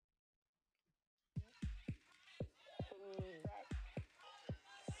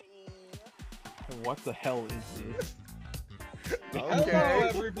What the hell is this? Hello, Okay.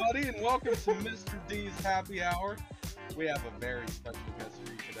 everybody, and welcome to Mr. D's Happy Hour. We have a very special guest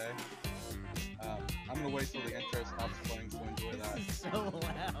for you today. I'm gonna wait till the intro stops playing, so enjoy that. This is so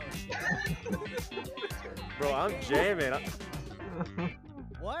loud. Bro, I'm jamming.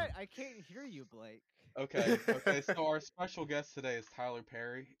 What? I can't hear you, Blake. Okay. So our special guest today is Tyler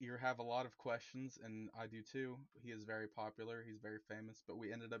Perry. You have a lot of questions, and I do too. He is very popular. He's very famous, but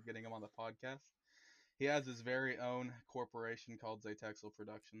we ended up getting him on the podcast. He has his very own corporation called Zatexel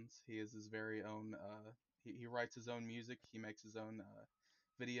Productions. He is his very own. He writes his own music. He makes his own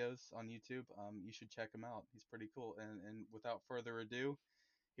videos on YouTube. You should check him out. He's pretty cool. And without further ado,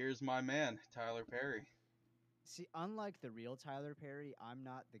 here's my man, Tyler Perry. See, unlike the real Tyler Perry, I'm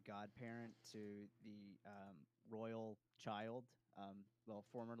not the godparent to the royal child. Well,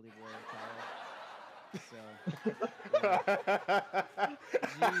 formerly royal child. So,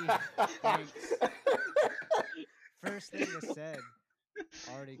 gee, thanks. First thing I said,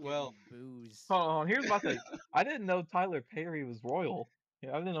 already getting Well, booze. Hold on, here's my thing. I didn't know Tyler Perry was royal.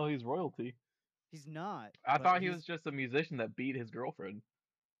 Yeah, I didn't know he's royalty. He's not. I but thought he he's- was just a musician that beat his girlfriend.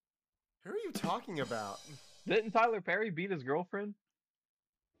 Who are you talking about? Didn't Tyler Perry beat his girlfriend?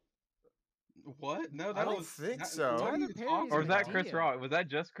 what? No, I that don't was. think that- so. what are Tyler you Perry's talking Or was that about? Chris Medea. Rock? Was that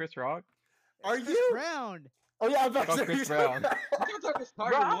just Chris Rock? Are Chris you? Brown? Oh yeah, I'm about Oh, to say Chris he's- Brown. I thought that was Bro,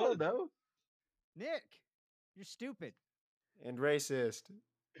 Tiger I Woods. don't know. Nick, you're stupid. and racist.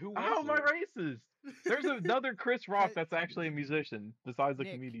 Who How was am I it? racist? There's another Chris Rock that's actually a musician besides a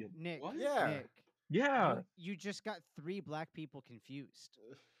Nick, comedian. Nick, What? Yeah. Nick. Yeah. You just got 3 black people confused.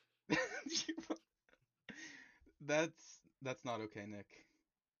 That's not okay, Nick.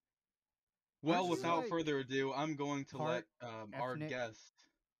 Well, Aren't you, without like, further ado, I'm going to let part our ethnic?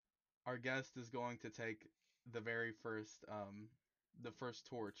 guest is going to take the very first the first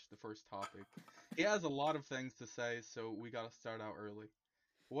torch, the first topic. He has a lot of things to say, so we got to start out early.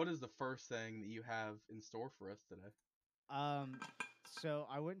 What is the first thing that you have in store for us today? So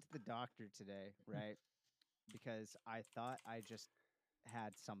I went to the doctor today, right? Because I thought I just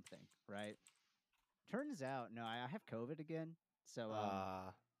had something, right? Turns out, no, I have COVID again. So,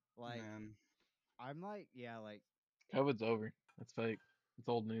 like, Man, I'm like, yeah, like, COVID's over. That's fake. It's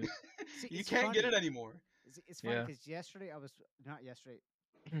old news. see, you it's can't get it funny. anymore. It's funny Yeah. because yesterday not yesterday,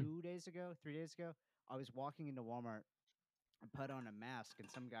 2 days ago, 3 days ago, I was walking into Walmart and put on a mask, and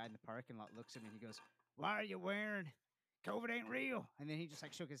some guy in the parking lot looks at me and he goes, "Why are you wearing? COVID ain't real." And then he just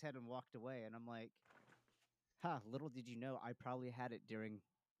like shook his head and walked away, and I'm like, "Huh, little did you know, I probably had it during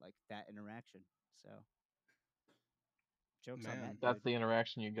like that interaction." So, jokes on Man, that, That's dude. the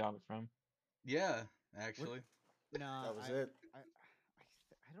interaction you got it from. Yeah, actually. No, That was I, it.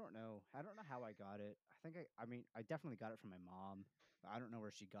 I don't know. I don't know how I got it. I mean, I definitely got it from my mom. I don't know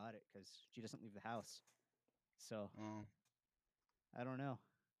where she got it because she doesn't leave the house. So Oh. I don't know.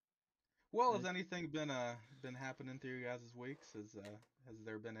 Well, has Right. anything been happening through you guys' weeks? Has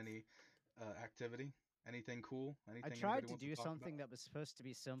there been any activity? Anything cool? I Anything tried anybody to wants do talk something about? that was supposed to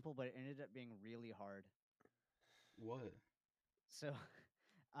be simple, but it ended up being really hard. What? So,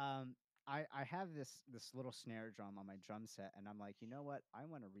 I have this little snare drum on my drum set, and I'm like, you know what? I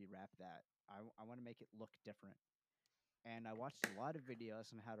want to rewrap that. I want to make it look different. And I watched a lot of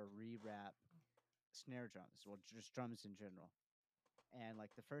videos on how to rewrap snare drums, well, just drums in general. And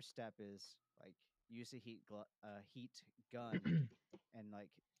like the first step is like use a heat gun and like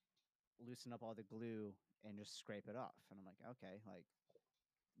loosen up all the glue and just scrape it off. And I'm like, okay, like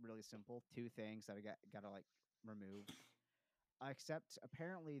really simple. 2 things that I gotta like remove. Except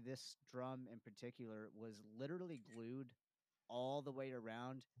apparently this drum in particular was literally glued all the way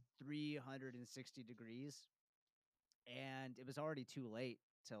around 360 degrees, and it was already too late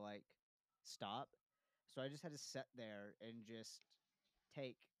to like stop. So I just had to sit there and just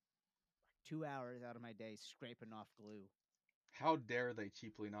take 2 hours out of my day scraping off glue. How dare they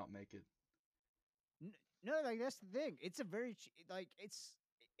cheaply not make it? No, like that's the thing. It's a very like it's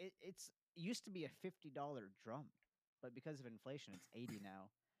it used to be a $50 drum, but because of inflation, it's 80 now.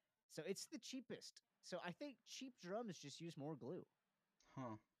 So it's the cheapest. So I think cheap drums just use more glue,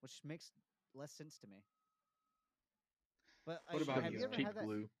 Huh. which makes less sense to me. But What about have you, you ever Cheap had that?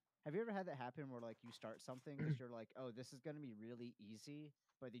 glue. Have you ever had that happen where like you start something because you're like, oh, this is gonna be really easy,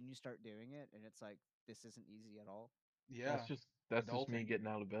 but then you start doing it and it's like this isn't easy at all. Yeah. That's just me Adulting. getting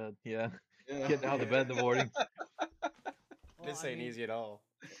out of bed. Yeah. Yeah. Getting out of bed in the morning. Well, This I ain't mean, easy at all.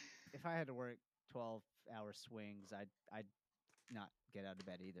 if I had to work 12-hour swings, I'd not get out of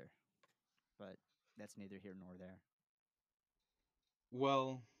bed either. But that's neither here nor there.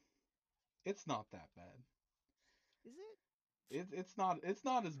 Well, it's not that bad. Is it? It's not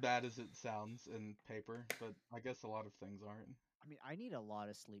as bad as it sounds in paper, but I guess a lot of things aren't. I mean, I need a lot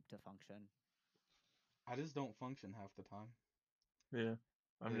of sleep to function. I just don't function half the time. Yeah.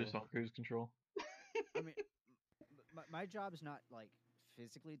 I'm just Yeah. on cruise control. I mean, my job's not like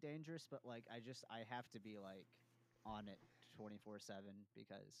physically dangerous, but like I have to be like on it 24/7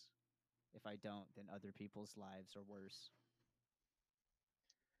 because if I don't, then other people's lives are worse.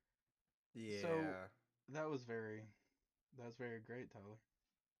 Yeah. So that was very great, Tyler.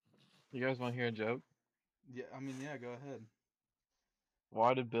 You guys want to hear a joke? Yeah, I mean, yeah, go ahead.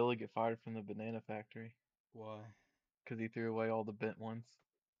 Why did Billy get fired from the banana factory? Why? Because he threw away all the bent ones.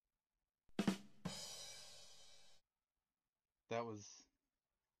 That was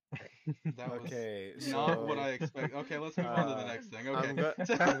Okay, not what so, I expect. Okay, let's move on to the next thing. Okay.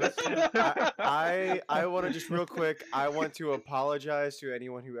 I'm I want to just real quick. I want to apologize to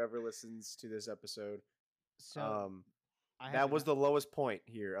anyone who ever listens to this episode. So I have That an- was the lowest point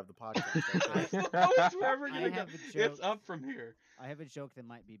here of the podcast. Okay? That's the lowest we're ever I gonna go. have a It's joke. up from here. I have a joke that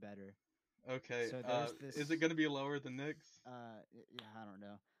might be better. Okay. So there's Is this- it gonna be lower than Nick's? Yeah, I don't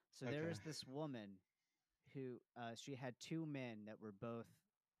know. So there was Okay. this woman who she had two men that were both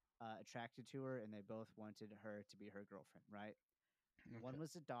attracted to her, and they both wanted her to be her girlfriend, right? One Okay.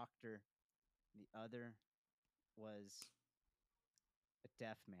 was a doctor, the other was a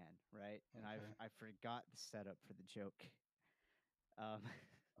deaf man, right? And Okay. I forgot the setup for the joke. Um,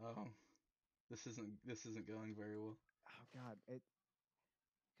 Oh, this isn't going very well. oh God,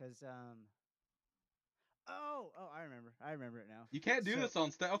 because I remember it now. You can't do So- this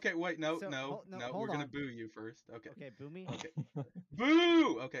on stage. Okay, wait, no, so, no, no, no. hold We're gonna on. boo you first. Okay. Okay, Boomy. Okay.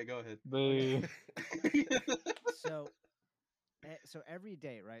 Boo! Okay, go ahead. Boo. So every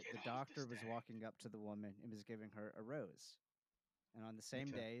day, right, the doctor was walking up to the woman and was giving her a rose. And on the same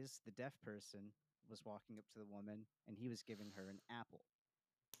Okay. days, the deaf person was walking up to the woman and he was giving her an apple.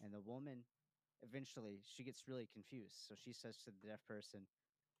 And the woman eventually she gets really confused. So she says to the deaf person,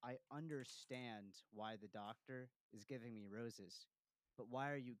 "I understand why the doctor is giving me roses, but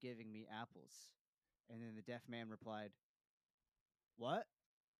why are you giving me apples?" And then the deaf man replied, "What?"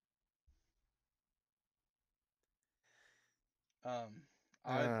 I'm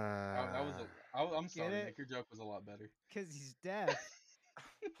Get sorry, it? Nick. Your joke was a lot better. Because he's deaf.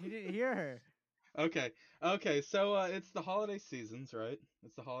 He didn't hear her. Okay. Okay. So it's the holiday seasons, right?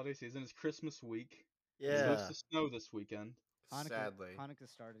 It's the holiday season. It's Christmas week. It's Yeah. supposed to snow this weekend, Sadly. Hanukkah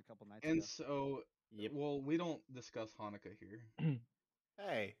started a couple nights and ago. so Yep. well, we don't discuss Hanukkah here.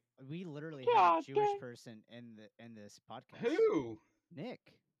 Hey. We literally God have a Jewish dang. person in this podcast. Who?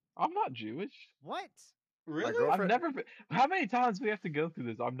 Nick. I'm not Jewish. What? Really? girlfriend- I've never been. How many times we have to go through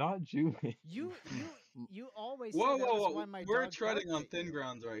this? I'm not Jewish. You always Whoa, say that was whoa, why whoa! my We're dog treading on barked at thin you.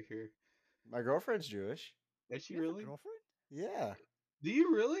 grounds right here. My girlfriend's Jewish. Is she You have a really? girlfriend? Yeah. Do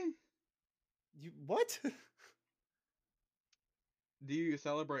you really? You what? Do you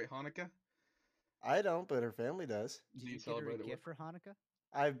celebrate Hanukkah? I don't, but her family does. Did Do you you get her a celebrate it gift for Hanukkah?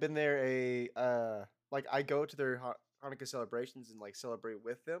 I've been there like I go to their Hanukkah celebrations and like celebrate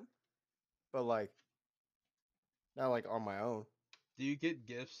with them, but like not like on my own. Do you get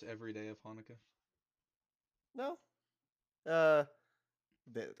gifts every day of Hanukkah? No. I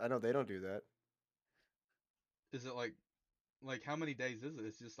know they don't do that. Is it like how many days is it?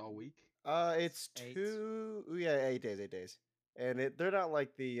 It's just all week? It's 8. 8 days, 8 days, and they're not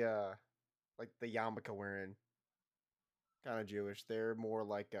like the yarmulke wearing kind of Jewish. They're more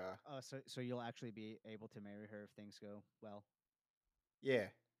like Oh, so you'll actually be able to marry her if things go well? yeah,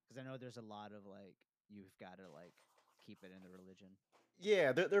 Because I know there's a lot of like you've got to like keep it in the religion.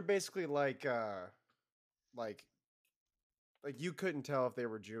 yeah. They're basically like you couldn't tell if they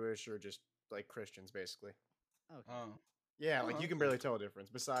were Jewish or just like Christians, basically. Okay. Oh. Yeah, Oh, like you can okay. barely tell a difference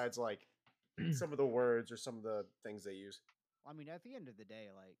besides like some of the words or some of the things they use. I mean, at the end of the day,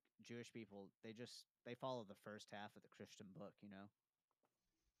 like Jewish people, they follow the first half of the Christian book, you know.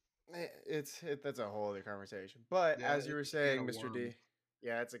 That's a whole other conversation. But Yeah, as you were it's a can saying, of Mr. D, worms.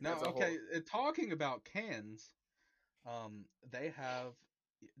 yeah, it's a Now, that's a okay, whole. talking about cans, they have.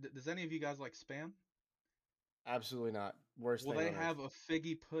 Does any of you guys like Spam? Absolutely not. Worst Well, thing. they on earth. have a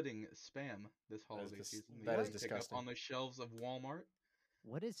figgy pudding Spam this holiday dis- season. that you is can pick disgusting. up on the shelves of Walmart.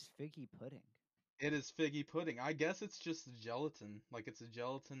 What is figgy pudding? It is figgy pudding. I guess it's just gelatin. Like it's a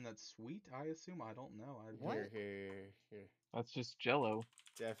gelatin that's sweet. I assume. I don't know. What? Here. That's just Jello.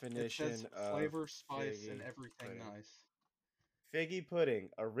 It Definition says of flavor, spice, and figgy everything pudding. nice. Figgy pudding,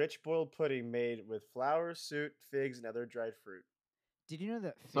 a rich boiled pudding made with flour, suet, figs, and other dried fruit. Did you know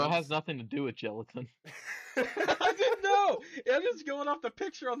that? So it has figs- nothing to do with gelatin. I didn't know. I'm just going off the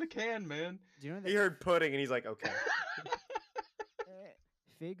picture on the can, man. Do you know that? He heard pudding and he's like, okay.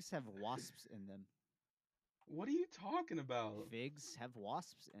 figs have wasps in them. What are you talking about? Figs have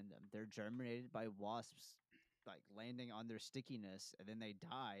wasps in them. They're germinated by wasps, like landing on their stickiness, and then they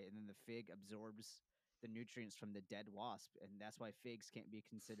die, and then the fig absorbs the nutrients from the dead wasp, and that's why figs can't be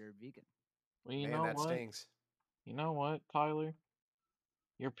considered vegan. Well, you Man, know that what? stings. You know what, Tyler?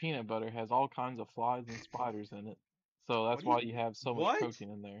 Your peanut butter has all kinds of flies and spiders in it. So that's do why you- you have so much what? protein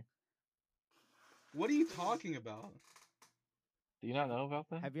in there. What are you talking about? Do you not know about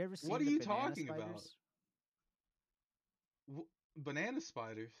that? Have you ever seen What are the you banana talking about? spiders? Banana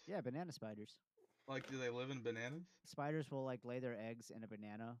spiders? Yeah, banana spiders. Like, do they live in bananas? Spiders will like lay their eggs in a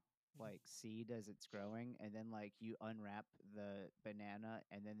banana like seed as it's growing, and then like you unwrap the banana,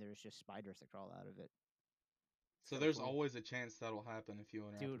 and then there's just spiders that crawl out of it. So kinda there's cool. always a chance that'll happen if you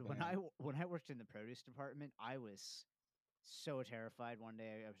unwrap a Dude, banana. when I worked in the produce department, I was so terrified. One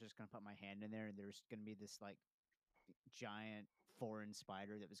day I was just gonna put my hand in there, and there was gonna be this like giant foreign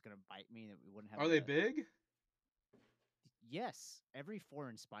spider that was gonna bite me, and that we wouldn't have. Are they big? Yes, every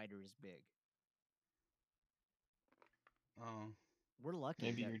foreign spider is big. Oh. We're lucky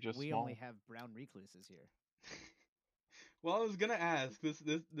Maybe that you're just we only small. have brown recluses here. Well, I was gonna ask this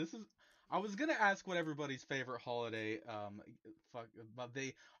is I was gonna ask what everybody's favorite holiday but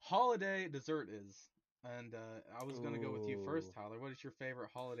the holiday dessert is, and I was gonna go with you first, Ooh. Tyler. What is your favorite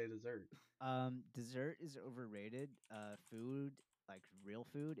holiday dessert? Dessert is overrated. Food, like real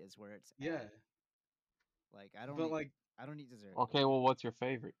food, is where it's Yeah, at. Like but like, I don't eat dessert. Okay, well, what's your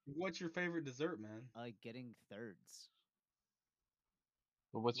favorite? what's your favorite dessert, man? I like getting thirds.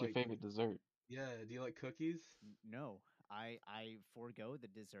 Well, what's your Like, favorite dessert? yeah, do you like cookies? No, I forego the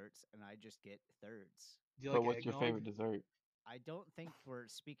desserts and I just get thirds. Do you But like what's your eggnog? favorite dessert? I don't think we're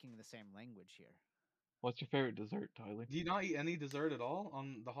speaking the same language here. What's your favorite dessert, Tyler? Do you not eat any dessert at all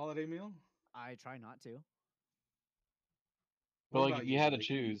on the holiday meal? I try not to. But What like, about if you you, had to Blake,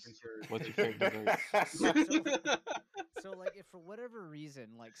 choose, since you're- what's your favorite dessert? So like if for whatever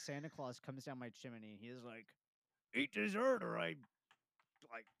reason like Santa Claus comes down my chimney, he is like, eat dessert or I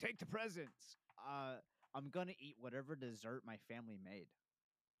like take the presents. I'm gonna eat whatever dessert my family made.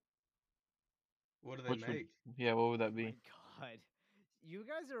 What do they Which would, make? yeah, what would that Oh my be? god. You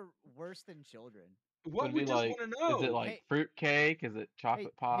guys are worse than children. What Would it we be just like? want to know. Is it like Hey- fruit cake? Is it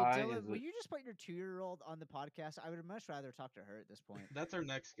chocolate pie? Hey Dylan, Is will it? you just put your 2-year-old on the podcast? I would much rather talk to her at this point. That's our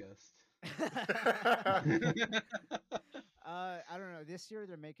next guest. I don't know. This year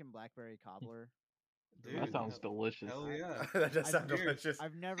they're making blackberry cobbler. Dude, That sounds hell- delicious. Hell yeah. That does I've sound heard- delicious.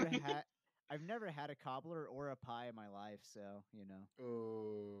 I've never had a cobbler or a pie in my life, so you know.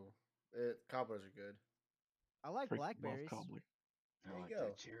 Ooh, cobblers are good. I like Freaking love blackberries. cobbler. There I you like go.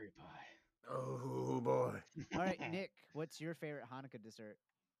 that cherry pie. Oh boy. All right, Nick, what's your favorite Hanukkah dessert?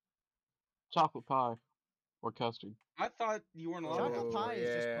 Chocolate pie or custard. I thought you weren't allowed Chocolate to. pie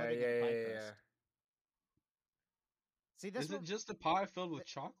is just pudding and pie crust. See, that's Is what, it just a pie filled with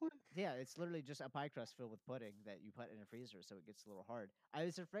chocolate? yeah, it's literally just a pie crust filled with pudding that you put in a freezer, so it gets a little hard. I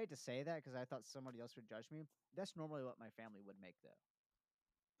was afraid to say that because I thought somebody else would judge me. That's normally what my family would make, though.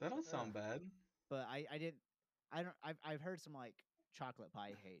 That don't sound bad. But I didn't. I don't. I've heard some like chocolate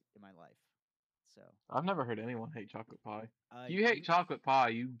pie hate in my life. So I've never heard anyone hate chocolate pie. uh, If you hate chocolate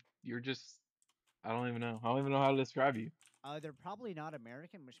pie, you're just, I don't even know. I don't even know how to describe you. They're probably not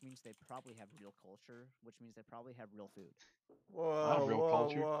American, which means they probably have real culture, which means they probably have real food. Whoa, real whoa,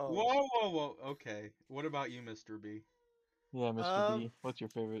 culture. whoa. Whoa. Okay. What about you, Mr. B? Yeah, Mr. B, Um, what's your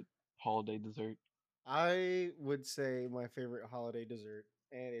favorite holiday dessert? I would say my favorite holiday dessert,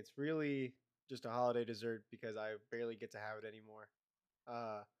 and it's really just a holiday dessert because I barely get to have it anymore.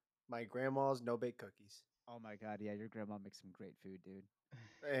 My grandma's no bake cookies, Oh my god, yeah, your grandma makes some great food, dude.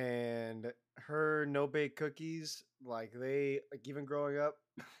 and her no bake cookies, like even growing up,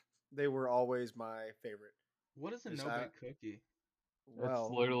 they were always my favorite. What is a Just no bake cookie? Well,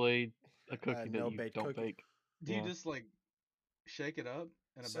 it's literally a cookie that you no-bake don't cookie. bake. Do you Yeah. just like shake it up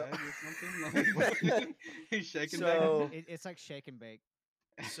in a So- bag or something? Like, you shake and bake? So- It's like shake and bake.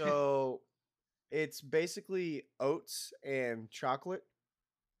 so it's basically oats and chocolate.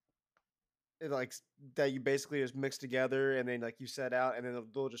 That you basically just mix together and then like you set out and then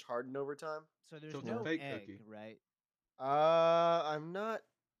they'll just harden over time. So there's it's a no fake egg, cookie. right? I'm not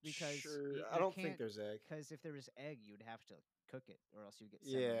Because sure. you I don't can't- think there's egg. Because if there was egg, you'd have to cook it, or else you'd get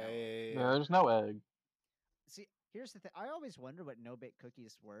Yeah, salmonella. Yeah, there's no egg. See, here's the thing. I always wonder what no bake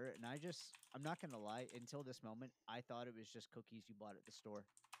cookies were, and I'm not gonna lie. Until this moment, I thought it was just cookies you bought at the store.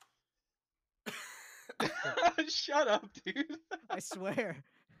 Shut up, dude. I swear.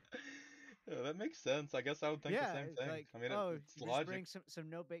 Yeah, that makes sense. I guess I would think the same it's thing. like, I mean, oh, it's just logic. bring some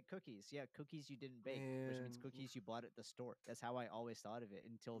no bake cookies. Yeah, cookies you didn't bake, which means Man, cookies you bought at the store. That's how I always thought of it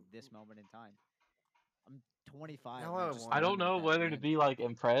until this moment in time. I'm 25 Now and I I just want I it. don't learned what know that whether to meant. be like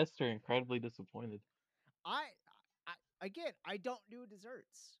impressed or incredibly disappointed. I, again, I don't do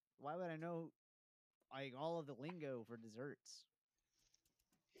desserts. Why would I know like all of the lingo for desserts?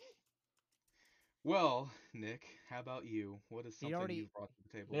 Well, Nick, how about you? What is He something already. you've brought to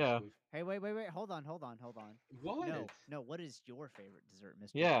the table Yeah. this week? Hey, wait. Hold on. What? No. What is your favorite dessert,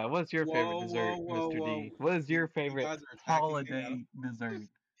 Miss B? Yeah, what's your favorite Whoa, dessert, whoa, Mr. whoa! D? What is your You favorite guys are attacking me. holiday dessert?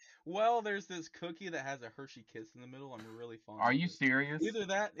 Well, there's this cookie that has a Hershey Kiss in the middle. I'm really fond Are of you it. serious? Either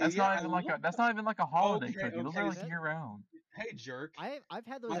that, That's yeah, not I even like love. that's not even like a holiday Okay, cookie. Those are okay. like That- year round. Hey, jerk. I've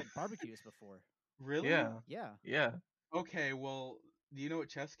had those My- at barbecues before. Really? Yeah. Yeah, Yeah. Okay, well, do you know what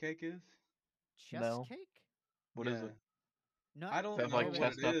chess cake is? chess No. cake. What yeah. is it? Not. I Does don't it have know like what it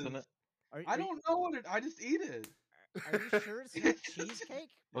chestnuts in is. it? I don't know what it. I just eat it. Are you sure it's not cheesecake?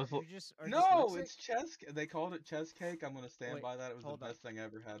 What's Or just No, dyslexic? it's chess. They called it chess cake. I'm gonna stand Wait, by that. It was the hold on. best thing I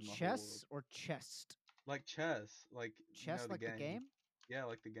ever had in my whole world. Chess or chest? Like chess, like you know Chess the like game. the game? Yeah,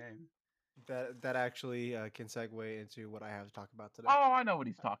 like the game. that actually can segue into what I have to talk about today. Oh, I know what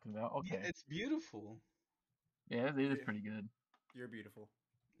he's talking about. Yeah, Okay. it's beautiful. Yeah, it is Yeah. pretty good. You're beautiful.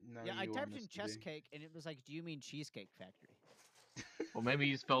 No, Yeah, I you are, typed in Mr. chess B. cake and it was like, "Do you mean Cheesecake Factory?" Well, maybe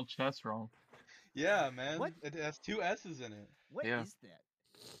you spelled chess wrong. Yeah, man. What? It has two S's in it. What Yeah. is that?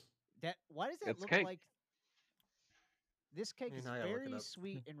 That why does that It's look cake. like? This cake is Now I gotta look it very up.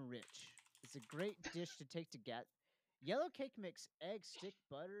 sweet and rich. It's a great dish to take to get. Yellow cake mix, egg, stick,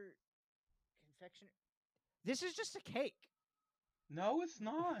 butter, confectioner. This is just a cake. No, it's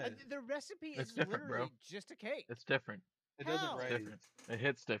not. The recipe It's is different, bro. literally just a cake. It's different. It doesn't How? It's raise. different. It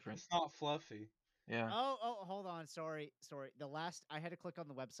hits different. It's not fluffy. Yeah. Oh, hold on. Sorry. The last I had to click on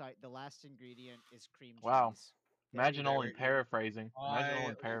the website. The last ingredient is cream Wow. cheese. Imagine Very only good. paraphrasing. Imagine I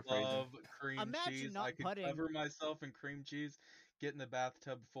only paraphrasing. love cream Imagine cheese. not I could putting- cover myself in cream cheese, get in a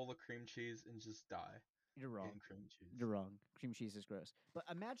bathtub full of cream cheese, and just die You're wrong. in cream cheese. You're wrong. Cream cheese is gross. But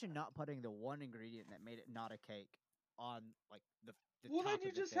imagine not putting the one ingredient that made it not a cake on like the Well, top then you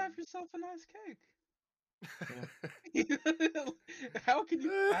of the just have thing. yourself a nice cake. How can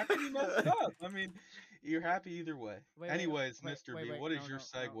you mess it up? I mean, you're happy either way. Anyways, Mr. B, what is your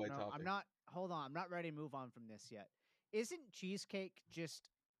segue topic? I'm not. Hold on. I'm not ready to move on from this yet. Isn't cheesecake just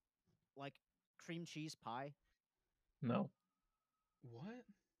like cream cheese pie? No. What?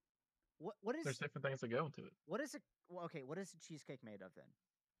 What is There's different things that go into it. what is a well, okay? What is a cheesecake made of then?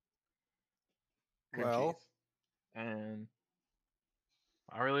 Cream Well- cheese. And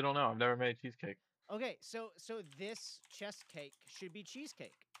I really don't know. I've never made cheesecake. Okay, so this chess cake should be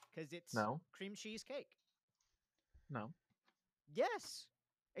cheesecake because it's No. cream cheese cake. No. Yes.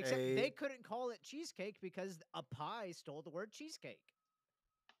 Except they A- couldn't call it cheesecake because a pie stole the word cheesecake.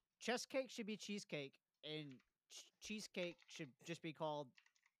 Chess cake should be cheesecake, and cheesecake should just be called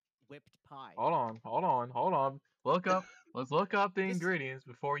whipped pie. Hold on. Let's look up the This- ingredients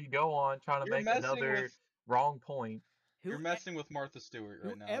before you go on trying to You're make messing another with- wrong point. You're Who- messing with Martha Stewart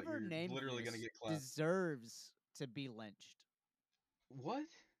right now. Whoever You're named literally this gonna get clapped. deserves to be lynched. What?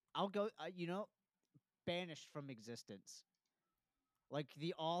 I'll go. Banished from existence. Like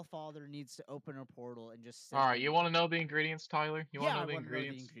the All Father needs to open a portal and just. All right, you want to know the ingredients, Tyler? You want yeah, to know the I wanna know the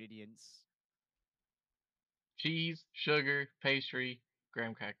ingredients? ingredients. Cheese, sugar, pastry,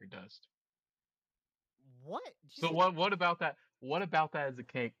 graham cracker dust. What? Did you So say- what about that? What about that as a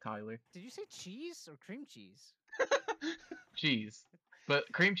cake, Tyler? Did you say cheese or cream cheese? Cheese.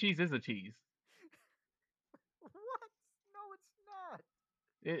 But cream cheese is a cheese. What? No, it's not.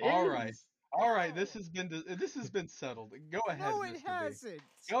 It All right. is. All right, this has been settled. Go ahead, No, Mr. it B. hasn't.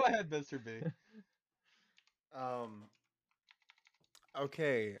 Go ahead, Mr. B.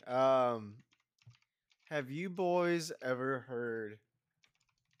 Okay. Have you boys ever heard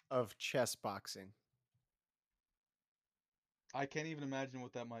of chess boxing? I can't even imagine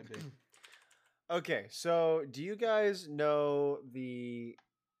what that might be. Okay, so do you guys know the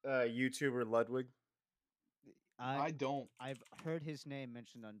YouTuber Ludwig? I don't. I've heard his name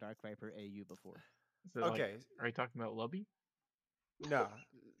mentioned on Dark Viper AU before. Is it like- Okay, are you talking about Lubby? no.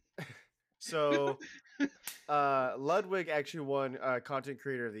 So Ludwig actually won Content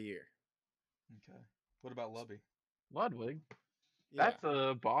Creator of the Year. Okay. What about Lubby? Ludwig. Yeah, That's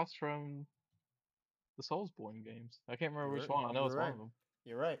a boss from the Soulsborne games. I can't remember which You're- one. I know it's you're one right. of them.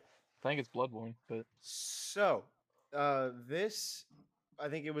 you're right. I think it's Bloodborne, but So, this, I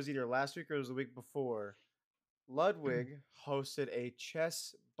think it was either last week or it was the week before, Ludwig hosted a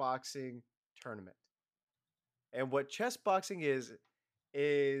chess boxing tournament. And what chess boxing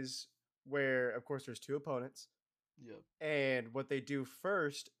is where of course there's two opponents, Yep. and what they do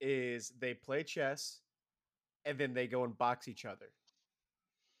first is they play chess, and then they go and box each other.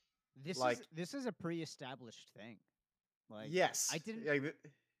 Like This is a pre-established thing. Like yes, I didn't like,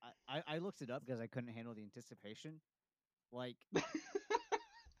 th- I looked it up because I couldn't handle the anticipation. Like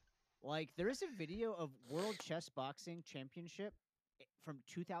like there is a video of World Chess Boxing Championship from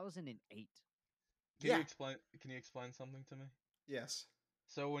 2008. Can Yeah. you explain? Can you explain something to me? yes.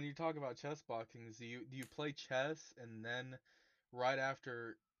 So when you talk about chess boxing, do you play chess and then right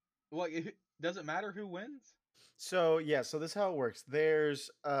after, well, does it matter who wins? So yeah, so this is how it works. There's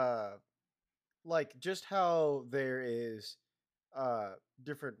like just how there is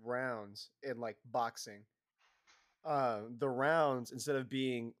different rounds in like boxing. The rounds, instead of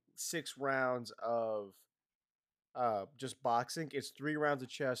being 6 rounds of just boxing, it's 3 rounds of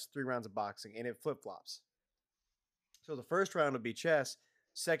chess, 3 rounds of boxing, and it flip flops. So the first round will be chess,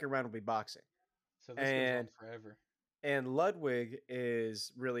 second round will be boxing. So this goes on And forever. and Ludwig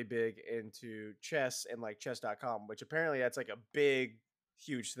is really big into chess and like chess.com, which apparently that's like a big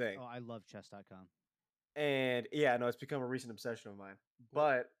huge thing. Oh, I love chess.com. And yeah, no, it's become a recent obsession of mine.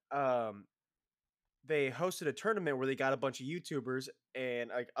 But they hosted a tournament where they got a bunch of YouTubers and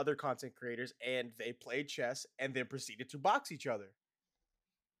like other content creators, and they played chess and then proceeded to box each other.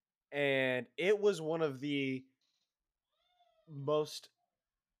 And it was one of the most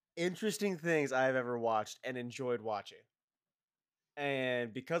interesting things I have ever watched and enjoyed watching.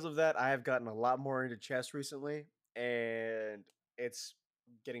 And because of that, I have gotten a lot more into chess recently, and it's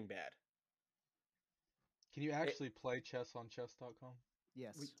getting bad. Can you actually play chess on chess.com?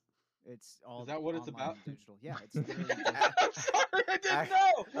 Yes. It's all that what it's online about? and digital. Yeah, it's literally digital. I'm sorry, I didn't Ac-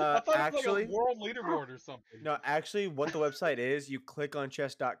 know. I thought it was actually- like a world leaderboard or something. No, actually, what the website is, you click on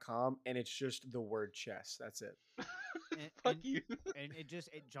chess.com and it's just the word chess. That's it. Fuck you. And it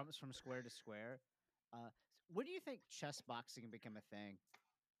jumps from square to square. When do you think chess boxing became a thing?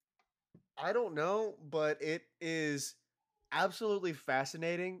 I don't know, but it is absolutely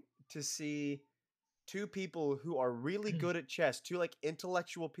fascinating to see two people who are really good at chess, two like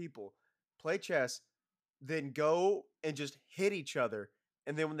intellectual people, play chess, then go and just hit each other.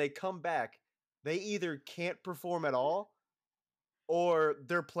 And then when they come back, they either can't perform at all or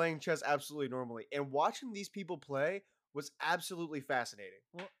they're playing chess absolutely normally. And watching these people play was absolutely fascinating.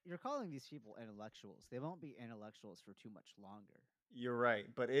 Well, you're calling these people intellectuals. They won't be intellectuals for too much longer. You're right,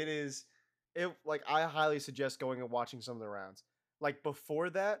 but it like I highly suggest going and watching some of the rounds. Like before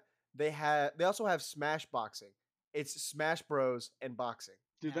that, they also have Smash Boxing. It's Smash Bros and boxing.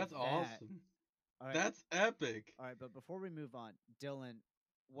 Dude, Now that's that- awesome. All right, That's epic. all right. But before we move on, Dylan,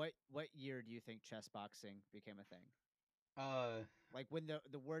 what year do you think chess boxing became a thing? Like when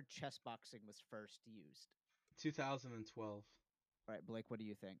the word chess boxing was first used. 2012. All right, Blake, what do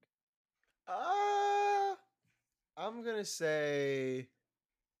you think? I'm gonna say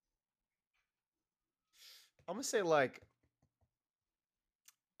like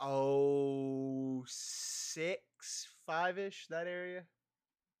 06, 5-ish, that area.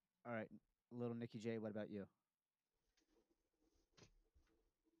 All right, little Nikki J, what about you?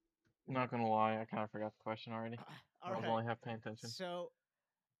 Not gonna lie, I kind of forgot the question already. I All was right. only half paying attention. So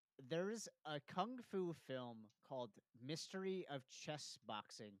there's a kung fu film called Mystery of Chess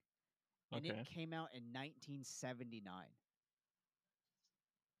Boxing, and Okay. it came out in 1979.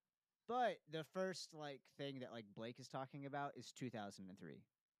 But the first like thing that like Blake is talking about is 2003.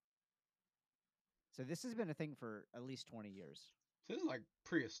 So this has been a thing for at least 20 years. So this is like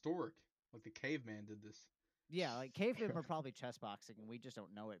prehistoric. Like the caveman did this. Yeah, like cavemen were probably chess boxing, and we just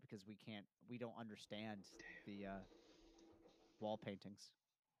don't know it because we don't understand the wall paintings.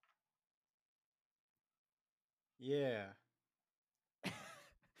 Yeah.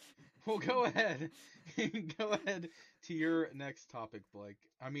 Well, go ahead. Go ahead to your next topic, Blake.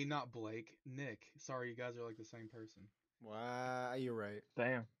 I mean, not Blake, Nick. Sorry, you guys are like the same person. Wow, you're right.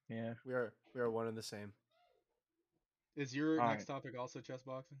 Damn. Yeah. We are one and the same. Is your All next topic also chess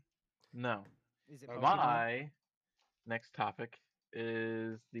boxing? No. Is it Okay. Pokemon? My next topic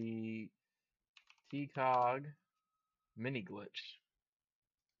is the TCOG mini glitch.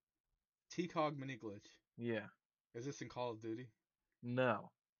 TCOG mini glitch. Yeah. Is this in Call of Duty? No.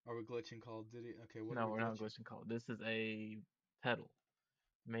 Are we glitching Call of Duty? Okay, what No, are we we're not glitching? glitching call. This is a pedal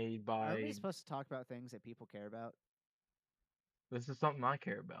made Are we by. supposed to talk about things that people care about? This is something I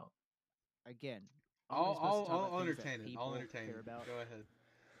care about. Again, aren't we supposed to talk I'll about things that entertain it. I'll people entertain care it. about? Go ahead.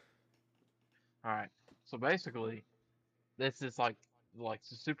 All right. So basically, this is like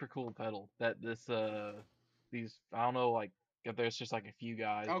it's a super cool pedal that these I don't know, like if there's just like a few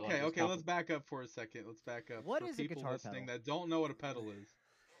guys. but, like, Okay, there's a let's couple- back up for a second. Let's back up. What for is a people guitar listening pedal? that don't know what a pedal is.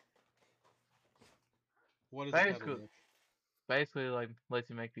 What is a pedal, Basically, Nick? basically like lets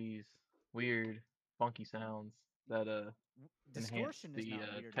you make these weird, funky sounds that enhance Distortion is the not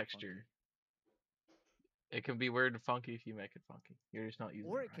weird or texture. funky. It can be weird and funky if you make it funky. You're just not using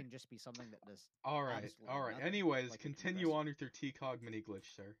Or it it right. can just be something that does All right, absolutely all right. nothing, Anyways, like a continue compressor. on with your T-Cog mini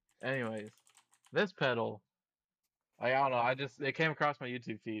glitch, sir. Anyways, this pedal, I don't know. It came across my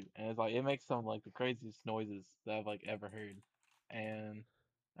YouTube feed, and it's like it makes some like the craziest noises that I've like ever heard, and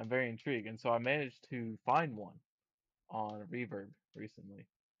I'm very intrigued. And so I managed to find one on Reverb recently.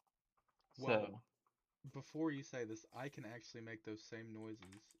 Well, So before you say this, I can actually make those same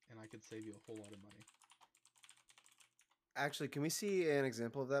noises, and I could save you a whole lot of money. Actually, can we see an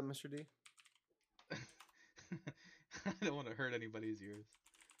example of that, Mr. D? I don't want to hurt anybody's ears.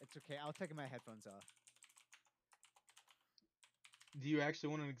 It's okay. I'll take my headphones off. Do you actually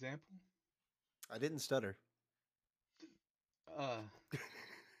want an example? I didn't stutter.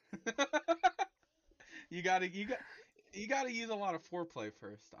 You gotta use a lot of foreplay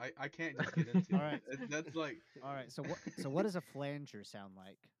first. I can't just get into All it. right. That's like All right. So what does a flanger sound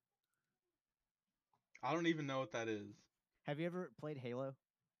like? I don't even know what that is. Have you ever played Halo?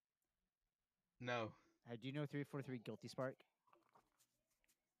 No. Do you know 343 Guilty Spark?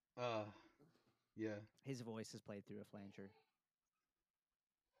 Yeah. His voice is played through a flanger.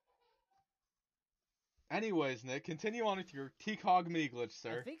 Anyways, Nick, continue on with your T-Cog mini glitch,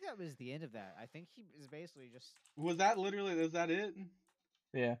 sir. I think that was the end of that. I think he is basically just. Was that literally? Is that it?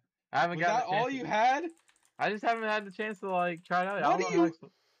 yeah, I haven't Was got that all you had? I just haven't had the chance to like try it out. What I don't do know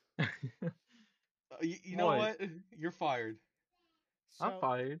you- how You know What? what? You're fired. I'm So,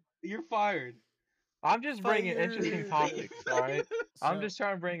 fired. You're fired. I'm just bringing interesting Fired. topics, alright? I'm so- just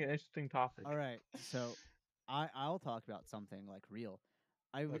trying to bring an interesting topic. All right. So, I'll talk about something like real.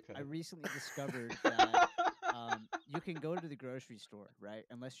 I Okay. recently discovered that you can go to the grocery store, right?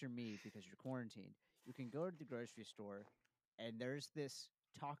 Unless you're me because you're quarantined. You can go to the grocery store, and there's this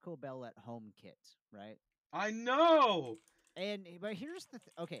Taco Bell at home kit, right? I know. But here's the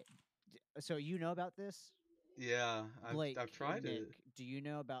okay. So you know about this, Yeah, Blake? I've tried Nick, it. do you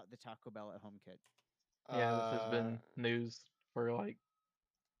know about the Taco Bell at home kit? Yeah, this has Uh, been news for like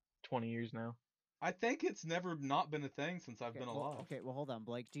 20 years now. I think it's never not been a thing since I've been alive. Well, hold on,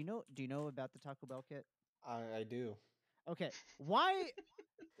 Blake. Do you know about the Taco Bell kit? I do. Okay. Why?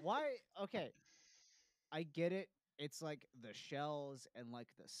 Okay. I get it. It's like the shells and like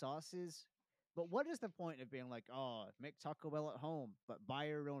the sauces. But what is the point of being like, oh, make Taco Bell at home, but buy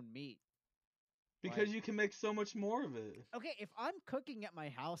your own meat? Because Like- you can make so much more of it. Okay, if I'm cooking at my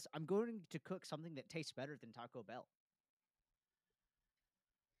house, I'm going to cook something that tastes better than Taco Bell.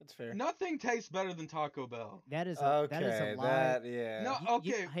 That's fair. Nothing tastes better than Taco Bell. That is Okay, a lie. that yeah. No,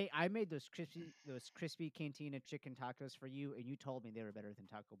 okay. Hey, I made those crispy cantina chicken tacos for you, and you told me they were better than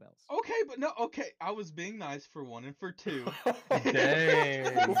Taco Bell's. Okay, but no, okay. I was being nice for one, and for two.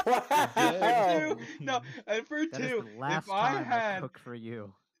 Dang. Wow. No, and for That is two, the last if I time had I cook for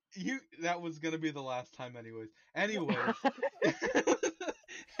you. that was gonna be the last time, anyways. Anyways,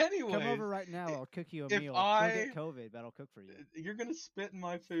 Come over right now. I'll cook you a if meal. I- You'll get COVID, but I'll cook for you. you're gonna spit in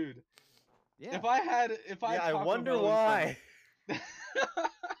my food. Yeah. If I had Yeah, I Taco wonder Bell in why. front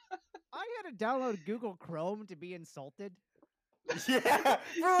I had to download Google Chrome to be insulted. Yeah.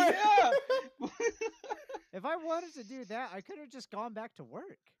 Yeah. If I wanted to do that, I could have just gone back to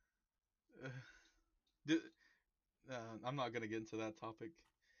work. D- I'm not gonna get into that topic.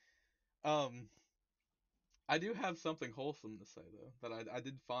 I do have something wholesome to say though that I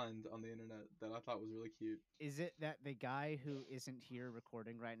did find on the internet that I thought was really cute. Is it that the guy who isn't here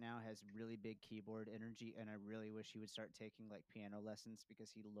recording right now has really big keyboard energy, and I really wish he would start taking like piano lessons because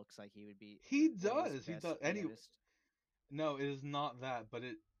he looks like he would be. He the world's does. He best does. pianist. No, it is not that, but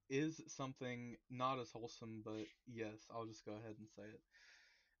it is something not as wholesome. But yes, I'll just go ahead and say it.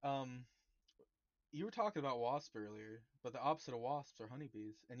 You were talking about wasps earlier, but the opposite of wasps are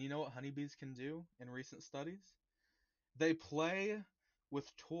honeybees. And you know what honeybees can do in recent studies? They play with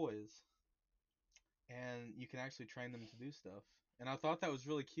toys, and you can actually train them to do stuff. And I thought that was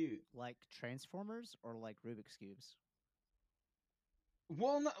really cute. Like Transformers or like Rubik's cubes.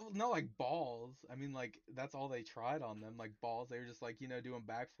 Well, no, like balls. I mean, like that's all they tried on them. Like balls, they were just like doing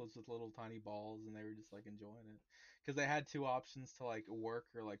backflips with little tiny balls, and they were just like enjoying it because they had two options to like work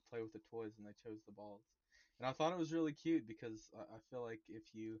or like play with the toys, and they chose the balls. And I thought it was really cute because I feel like if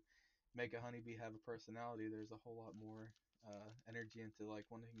you make a honeybee have a personality, there's a whole lot more energy into like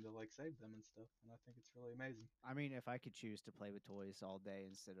wanting to like save them and stuff. And I think it's really amazing. I mean, if I could choose to play with toys all day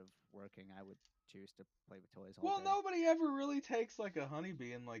instead of working, I would choose to play with toys all Well, day. nobody ever really takes like a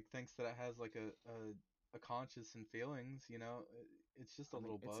honeybee and like thinks that it has like a conscience and feelings. It's just a I mean,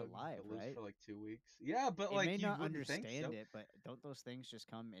 little it's bug alive, that lives right? for like 2 weeks. Yeah, but It like may you not wouldn't think understand so. it, but don't those things just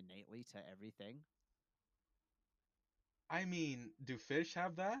come innately to everything? I mean, do fish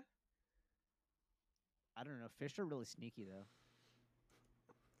have that? I don't know. Fish are really sneaky though.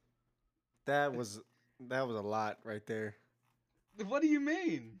 That was a lot right there. What do you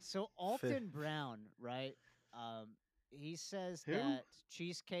mean? So Fi- Alton Brown, right? Um, he says Who? that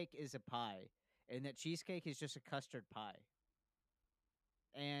cheesecake is a pie, and that cheesecake is just a custard pie.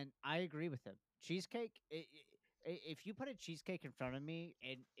 And I agree with him. Cheesecake. If you put a cheesecake in front of me,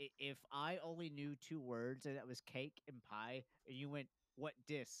 and if I only knew two words, and that was cake and pie, and you went, "What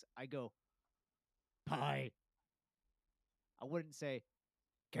dis?" I go, "Pie." I wouldn't say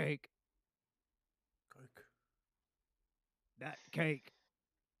cake. That cake.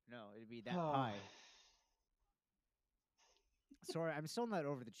 No, it'd be that pie. Sorry, I'm still not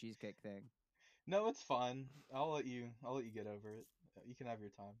over the cheesecake thing. No, it's fine. I'll let you get over it. You can have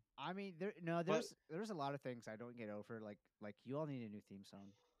your time. I mean, But there's a lot of things I don't get over. Like you all need a new theme song.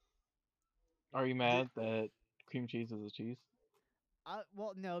 Are you mad that cream cheese is a cheese?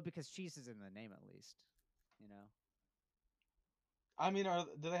 Well, no, because cheese is in the name at least. You know, I mean,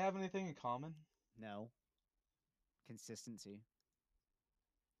 do they have anything in common? no consistency.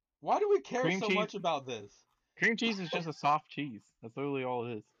 Why do we care Cream so cheese. much about this? Cream cheese is just a soft cheese. That's literally all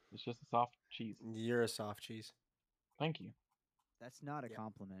it is. It's just a soft cheese. You're a soft cheese. Thank you. That's not a Yeah.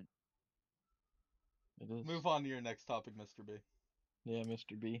 compliment. It is. Move on to your next topic, Mr. B. Yeah,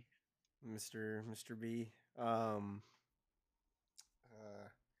 Mr. B. Mr. B.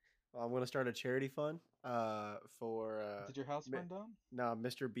 Well, I'm gonna start a charity fund. For Did your house Mi- burn down? no,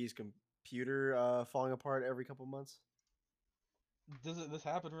 Mr. B's computer falling apart every couple months. Does this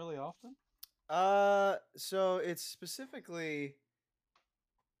happen really often? So it's specifically.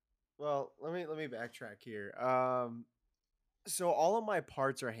 Well, let me backtrack here. So all of my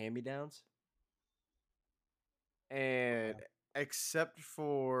parts are hand-me-downs, and Okay. except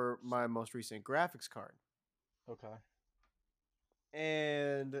for my most recent graphics card. Okay.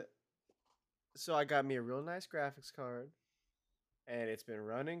 And so I got me a real nice graphics card, and it's been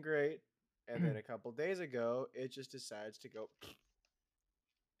running great. And then a couple days ago, it just decides to go,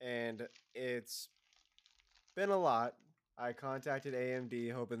 and it's been a lot. I contacted AMD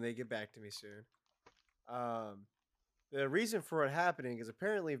hoping they get back to me soon. The reason for it happening is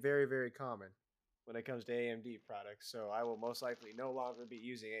apparently very, very common when it comes to AMD products. So I will most likely no longer be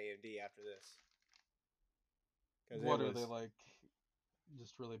using AMD after this. 'Cause What it are they was- like?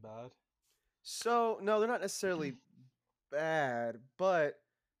 Just really bad? So no, they're not necessarily bad, but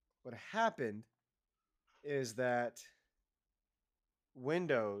what happened is that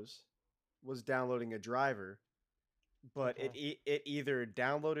Windows was downloading a driver, but Okay. it either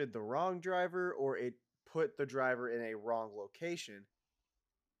downloaded the wrong driver or it put the driver in a wrong location.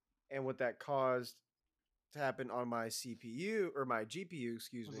 And what that caused to happen on my CPU or my GPU,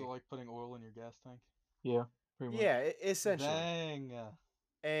 excuse Was me. it like putting oil in your gas tank? Yeah, pretty much. Yeah, essentially. Dang.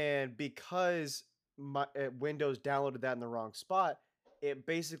 And because my Windows downloaded that in the wrong spot, it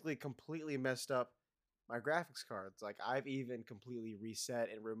basically completely messed up my graphics cards. Like I've even completely reset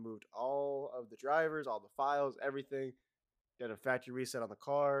and removed all of the drivers, all the files, everything. Did a factory reset on the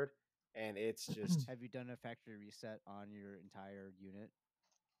card, and it's just Have you done a factory reset on your entire unit?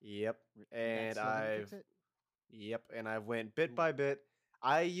 yep. That And still didn't fix it? yep, and I went bit by bit.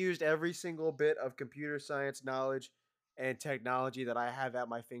 I used every single bit of computer science knowledge and technology that I have at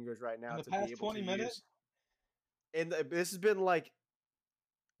my fingers right now In the to be past able 20 to minutes? use. And this has been like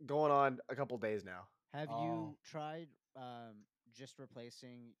going on a couple days now. Have Oh. you tried just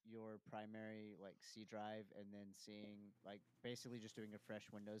replacing your primary like C drive and then seeing like basically just doing a fresh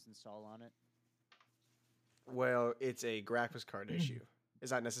Windows install on it? Well, it's a graphics card issue.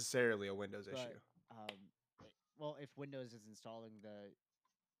 It's not necessarily a Windows But issue. well, if Windows is installing the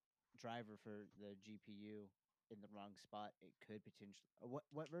driver for the GPU in the wrong spot, it could potentially.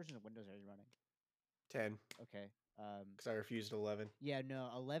 What version of Windows are you running? 10, Okay. because I refused 11. Yeah, no,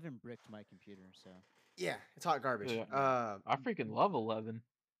 11 bricked my computer, so Yeah, it's hot garbage. Yeah. I freaking love 11.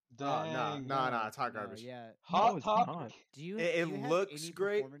 Dang. Nah, it's hot no, garbage. yeah. No, Hot it's topic. not. Do you It do you have looks any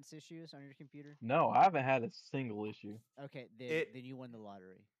great. performance issues on your computer? No, I haven't had a single issue. Okay, then It- then you won the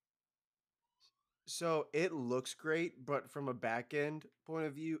lottery. So it looks great, but from a back end point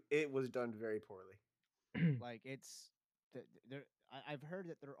of view, it was done very poorly. Like it's I've heard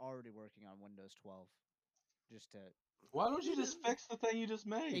that they're already working on Windows 12 just to Why don't you just fix the thing you just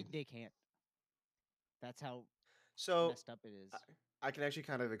made? they can't. That's how So messed up it is. I can actually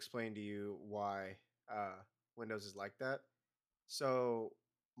kind of explain to you why Windows is like that. So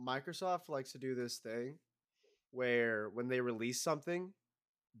Microsoft likes to do this thing where when they release something,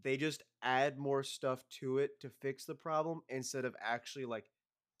 they just add more stuff to it to fix the problem instead of actually like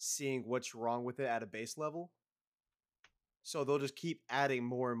seeing what's wrong with it at a base level. So they'll just keep adding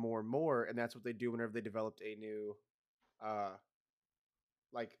more and more and more, and that's what they do whenever they developed a new uh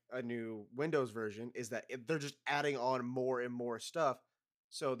like a new Windows version, is that they're just adding on more and more stuff.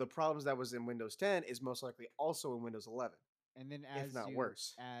 So the problems that was in Windows 10 is most likely also in Windows 11, And then if as not you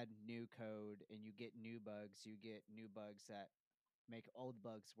worse. add new code and you get new bugs that make old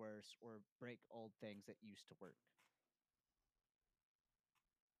bugs worse or break old things that used to work.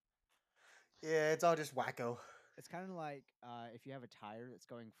 Yeah, it's all just wacko. It's kind of like if you have a tire that's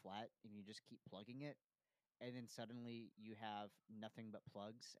going flat and you just keep plugging it, and then suddenly you have nothing but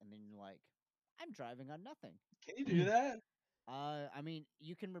plugs, and then you're like, I'm driving on nothing. Can you do that? I mean,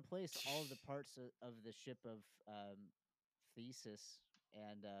 you can replace all of the parts of the ship of Thesis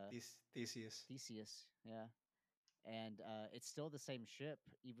and Theseus. Theseus, yeah, and it's still the same ship,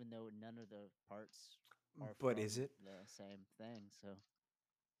 even though none of the parts are But from is it? the same thing. So,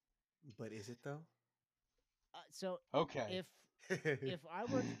 But is it though? so Okay. if I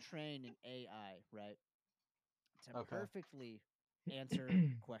were to train an AI, right, to Okay. perfectly answer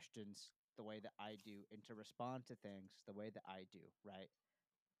questions the way that I do and to respond to things the way that I do, right?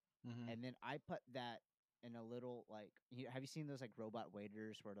 Hmm. And then I put that in a little like have you seen those like robot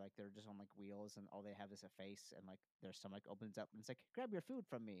waiters where like they're just on like wheels and all they have is a face and like their stomach opens up and it's like grab your food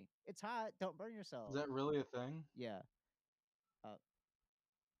from me. It's hot. Don't burn yourself. Is that really a thing? Yeah.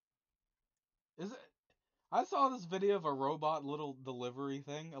 Is it? I saw this video of a robot little delivery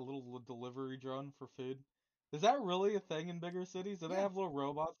thing, a little delivery drone for food. Is that really a thing in bigger cities? Do they Yeah. have little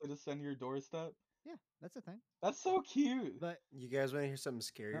robots that just send to your doorstep? Yeah, that's a thing. That's so cute. But You guys want to hear something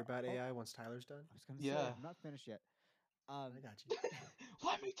scary No, about oh. AI once Tyler's done? I was gonna say Yeah. I'm not finished yet. I got you.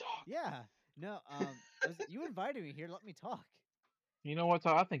 Let me talk. Yeah. No, you invited me here, let me talk. You know what,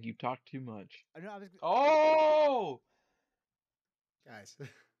 Todd? I think you talk too much. I know I was Oh. Guys.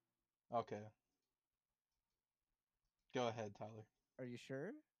 Okay. Go ahead, Tyler. Are you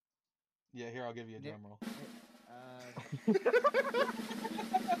sure? Yeah, here I'll give you a Nick- drum roll.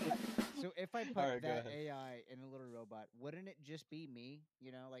 So if I put Alright, go that ahead. AI in a little robot, wouldn't it just be me?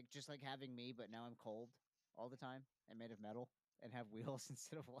 You know, like just like having me, but now I'm cold all the time and made of metal and have wheels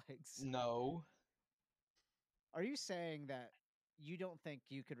instead of legs. No. Are you saying that you don't think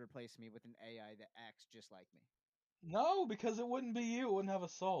you could replace me with an AI that acts just like me? No, because it wouldn't be you. It wouldn't have a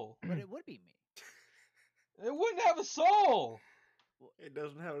soul. But it would be me. It wouldn't have a soul. It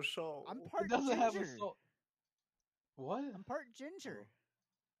doesn't have a soul. I'm It part doesn't have a ginger. soul. What? I'm part ginger.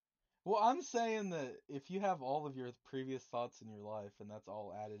 Well, I'm saying that if you have all of your previous thoughts in your life and that's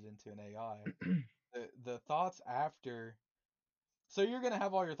all added into an AI, the thoughts after. So you're gonna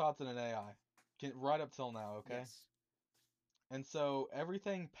have all your thoughts in an AI, right up till now, okay? Yes. And so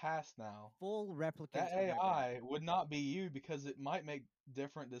everything past now, Full replicant that of my brain. AI would not be you because it might make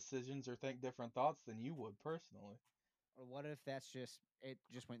different decisions or think different thoughts than you would personally. Or what if that's just it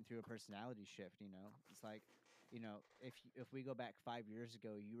just went through a personality shift, you know? It's like, you know, if we go back 5 years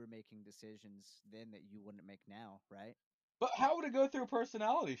ago, you were making decisions then that you wouldn't make now, right? But how would it go through a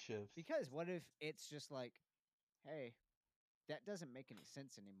personality shift? Because what if it's just like, hey, that doesn't make any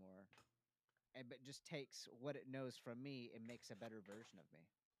sense anymore. And but just takes what it knows from me and makes a better version of me.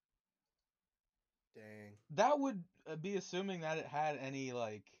 Dang. That would be assuming that it had any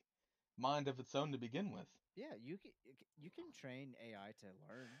like mind of its own to begin with. Yeah, you can train AI to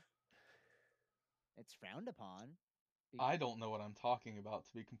learn. It's frowned upon. I don't know what I'm talking about,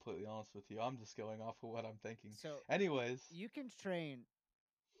 to be completely honest with you. I'm just going off of what I'm thinking. So Anyways, you can train,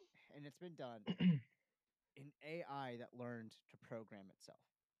 and it's been done, an AI that learned to program itself.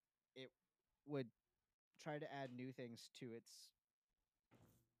 It would try to add new things to its,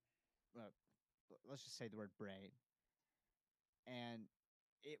 let's just say the word brain, and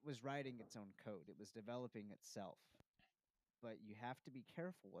it was writing its own code. It was developing itself. But you have to be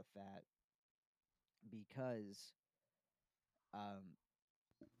careful with that because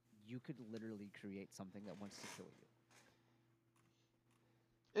you could literally create something that wants to kill you.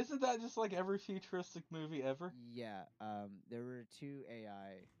 isn't that just like every futuristic movie ever? Yeah, there were two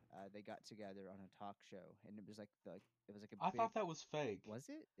AI. They got together on a talk show, and it was like it was like a I big. thought that was fake. Was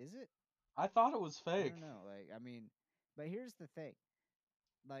it? Is it? I thought it was I fake. don't know. Like, I mean, but here's the thing.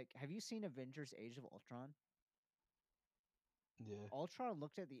 Like, have you seen Avengers: Age of Ultron? Yeah. Ultron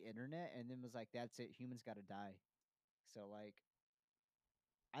looked at the internet and then was like, "That's it. Humans got to die." So like,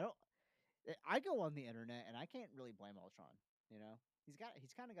 I don't. I go on the internet and I can't really blame Ultron. You know,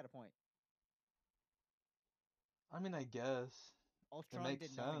 he's kind of got a point. I mean, I guess it Ultron makes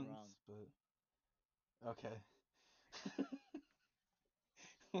did nothing sense, wrong. but okay.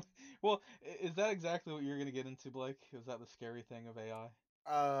 Well, is that exactly what you're gonna get into, Blake? Is that the scary thing of AI?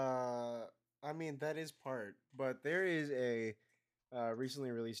 I mean that is part, but there is a recently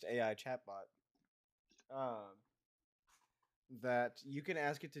released AI chatbot um, that you can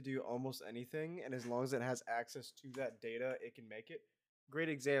ask it to do almost anything, and as long as it has access to that data, it can make it. Great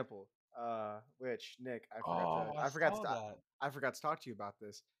example. Which Nick, Oh, I saw that. I forgot to talk to you about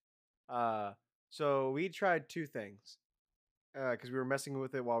this. Uh, so we tried two things because we were messing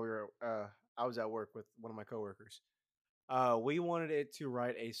with it while we were. I was at work with one of my coworkers. We wanted it to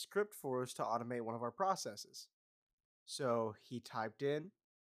write a script for us to automate one of our processes. So he typed in,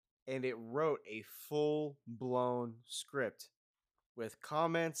 and it wrote a full blown script with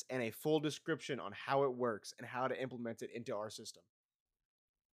comments and a full description on how it works and how to implement it into our system.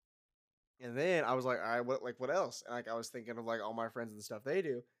 And then I was like, all right, what else? And like I was thinking of like all my friends and the stuff they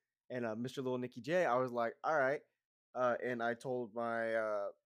do. And Mr. Little Nicky J, I was like, all right. And I told my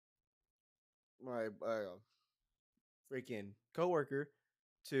freaking coworker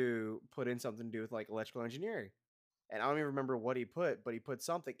to put in something to do with like electrical engineering. And I don't even remember what he put, but he put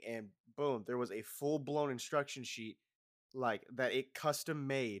something, and boom, there was a full blown instruction sheet like that it custom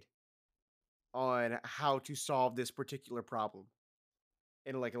made on how to solve this particular problem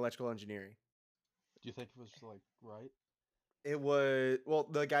in like electrical engineering. Do you think it was like right? It was, well,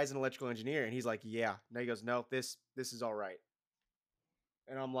 the guy's an electrical engineer, and he's like, yeah. No, he goes, no, this is all right.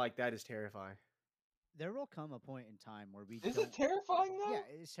 And I'm like, that is terrifying. There will come a point in time where we Is don't. it terrifying though? Yeah,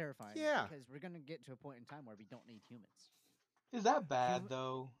 it's terrifying. Yeah. Because we're gonna get to a point in time where we don't need humans. Is that bad Hum-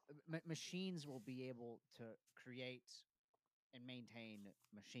 though? Machines will be able to create and maintain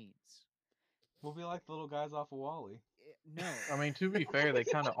machines. We'll be like the little guys off of Wally. No. I mean, to be fair, they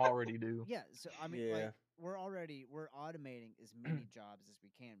kind of already do. Yeah, so I mean, Yeah. like we're automating as many jobs as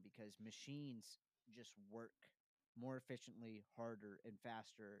we can because machines just work more efficiently, harder, and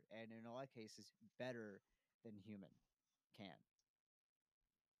faster, and in a lot of cases, better than human can.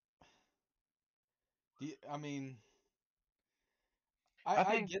 I mean, I I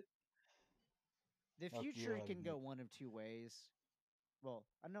think- get. The Oh, you future had can it. go one of two ways. Well,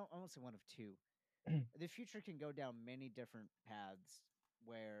 I won't say one of two. The future can go down many different paths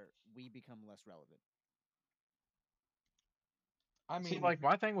where we become less relevant. I mean, See, like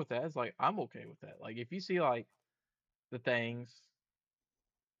my thing with that is like I'm okay with that. Like if you see like the things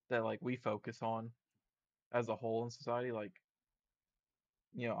that like we focus on as a whole in society, like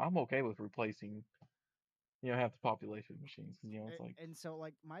I'm okay with replacing half the population with machines because it's like And so,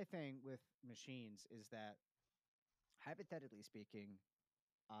 like, my thing with machines is that, hypothetically speaking,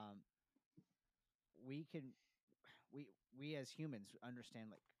 um, we can, we as humans understand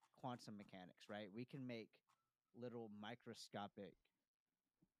like quantum mechanics, right? We can make little microscopic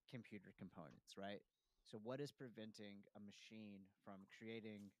computer components, right? So, what is preventing a machine from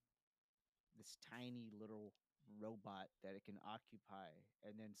creating this tiny little robot that it can occupy,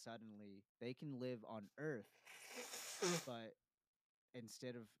 and then suddenly they can live on Earth, but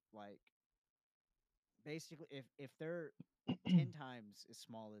instead of like basically if they're 10 times as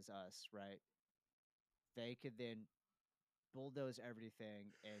small as us, right? They could then bulldoze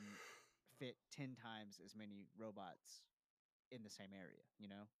everything and fit 10 times as many robots in the same area, you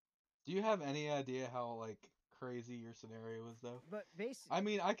know? do you have any idea how like crazy your scenario is though? But basically, I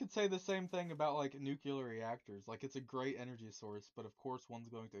mean, I could say the same thing about like nuclear reactors. Like it's a great energy source, but of course one's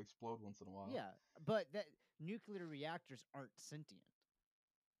going to explode once in a while. yeah, but that nuclear reactors aren't sentient.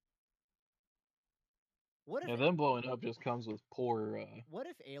 What if yeah, them blowing up just comes with poor. what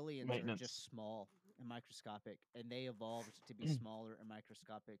if aliens are maintenance. just small and microscopic and they evolved to be smaller and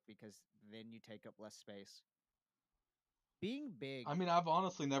microscopic because then you take up less space? Being big, I mean, I've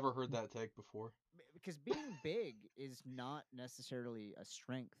honestly never heard that take before. because being big is not necessarily a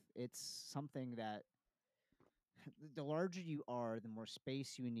strength. It's something that the larger you are, the more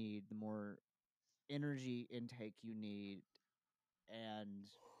space you need, the more energy intake you need, and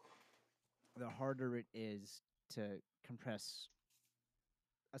the harder it is to compress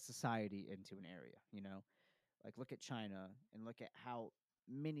a society into an area, you know? Like look at China and look at how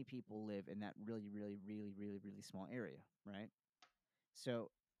many people live in that really, really, really, really, really small area, right? So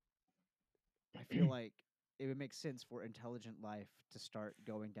I feel like it would make sense for intelligent life to start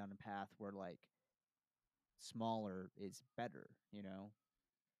going down a path where like smaller is better, you know?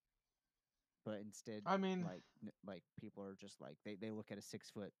 But instead, I mean, like people are just like they look at a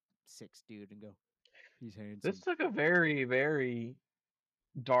 6'6" dude and go, he's handsome. This took a very very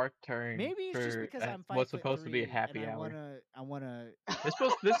dark turn. Maybe it's just for because I'm what's 5'3" supposed to be a happy and hour. I wanna. This I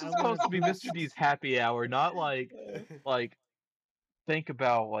is wanna supposed to be Mr. boost- D's happy hour, not like think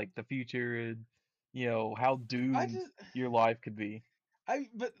about like the future and how I doomed just your life could be.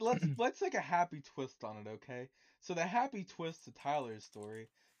 but let's take a happy twist on it, okay? So the happy twist to Tyler's story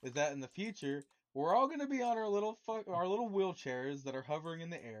is that in the future we're all gonna be on our little wheelchairs that are hovering in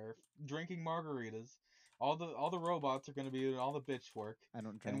the air, drinking margaritas. All the robots are gonna be doing all the bitch work, I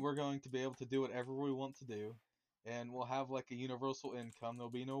don't and drink. we're going to be able to do whatever we want to do, and we'll have like a universal income. There'll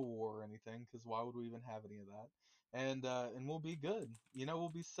be no war or anything, because why would we even have any of that? And we'll be good. We'll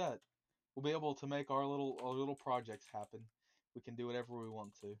be set. We'll be able to make our little projects happen. We can do whatever we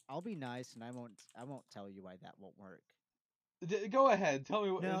want to. I'll be nice, and I won't tell you why that won't work. Go ahead. Tell me.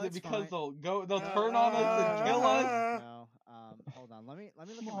 No, Is it it's because fine. they'll turn on us and No, kill us? no. Hold on. Let me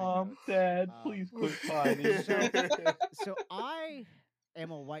look at my Mom, notes. Dad, please quit fighting. So I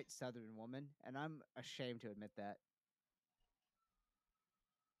am a white Southern woman, and I'm ashamed to admit that.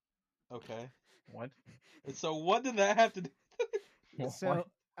 Okay. What? So what did that have to do? So,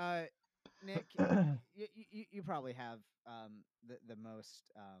 Nick, you probably have the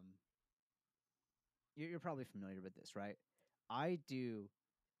most you're probably familiar with this, right? I do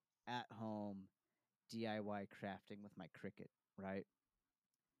at home DIY crafting with my Cricut, right?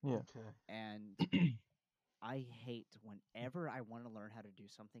 Yeah. Okay. And I hate whenever I want to learn how to do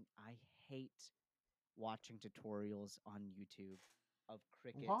something, I hate watching tutorials on YouTube of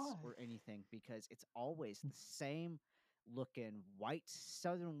crickets Why? or anything because it's always the same looking white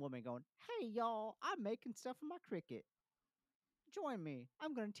southern woman going, "Hey y'all, I'm making stuff in my Cricut. Join me.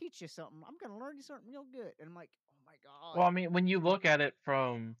 I'm going to teach you something. I'm going to learn you something real good." And I'm like, "Oh my Well, god." I mean, when you look at it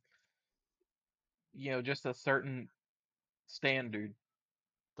from, just a certain standard,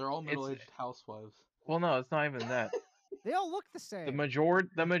 They're all it's middle-aged housewives. well, no, it's not even that. They all look the The same.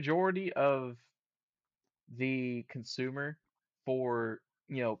 majority of the consumer for,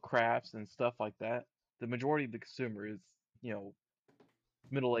 crafts and stuff like that, the majority of the consumer is,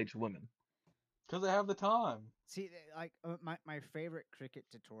 middle-aged women. Because they have the time. See, like my favorite Cricut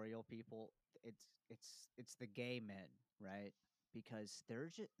tutorial people, it's the gay men, right? Because they're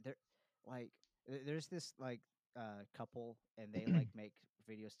like there's this like couple and they like make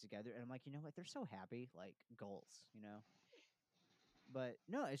videos together, and I'm like, you know what? They're so happy, like goals, you know. But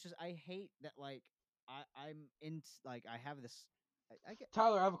no, it's just I hate that like I'm in like I have this I get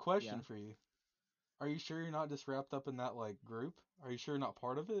Tyler, I have a yeah. question for you. Are you sure you're not just wrapped up in that group? Are you sure you're not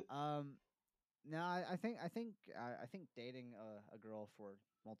part of it? No, I think dating a girl for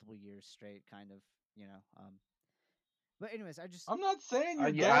multiple years straight kind of, you know, but anyways, I just I'm not saying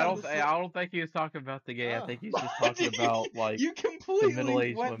you're Yeah, gay. I'm just I saying. don't think he was talking about the gay. I oh, think he's just talking about like You the completely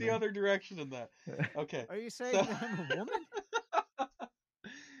middle-aged went the women. other direction in that. Okay. are you saying So that I'm a woman?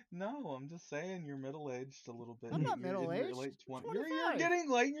 No, I'm just saying you're middle-aged a little bit. I'm not You're in your middle-aged. late I'm 20s. You're 25. getting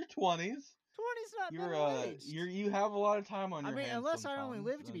late in your 20s. 20's not You're middle-aged. you have a lot of time on I your mean, hands unless I only sometimes.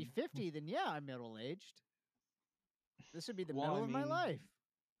 live to be 50, then yeah, I'm middle-aged. This would be the Well, middle I of my mean, life.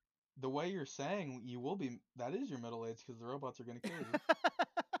 the way you're saying you will be, that is your middle age because the robots are going to kill you.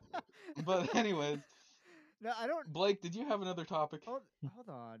 But anyways, No, I don't. Blake, did you have another topic? Hold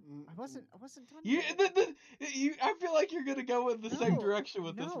on. I wasn't done You, yet. I feel like you're gonna go in the same No, direction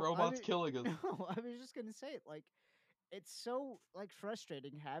with this no. robots killing us. No. I was just gonna say it. Like, it's so like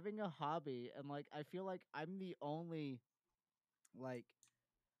frustrating having a hobby, and like I feel like I'm the only like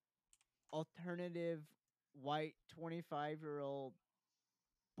alternative white 25-year-old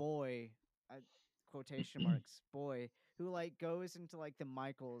boy, uh, quotation marks boy, who like goes into like the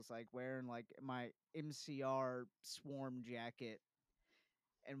Michaels like wearing like my MCR swarm jacket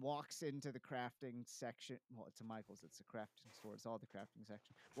and walks into the crafting section. Well, it's a Michaels, it's a crafting store, it's all the crafting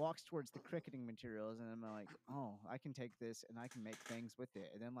section. Walks towards the cricketing materials, and I'm like, oh, I can take this and I can make things with it.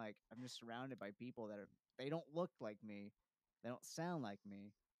 And then like I'm just surrounded by people that they don't look like me, they don't sound like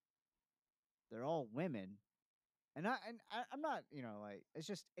me, they're all women, I'm not, like it's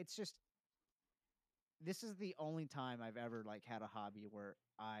just this is the only time I've ever like had a hobby where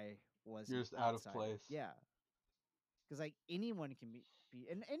I was You're an just out of outsider. place. Yeah, because like anyone can be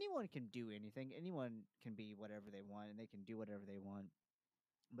and anyone can do anything. Anyone can be whatever they want, and they can do whatever they want.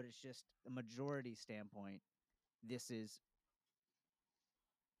 But it's just a majority standpoint. This is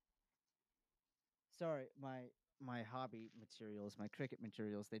sorry, my hobby materials, my Cricut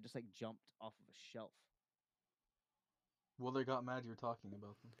materials. They just like jumped off of a shelf. Well, they got mad you were talking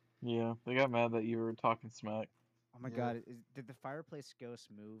about them. Yeah, they got mad that you were talking smack. Oh my Yeah. god! Did the fireplace ghost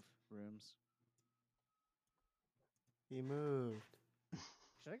move rooms? He moved.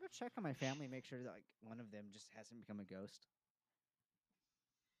 Should I go check on my family and make sure that like one of them just hasn't become a ghost?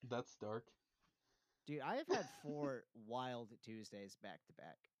 That's dark. Dude, I have had 4 wild Tuesdays back to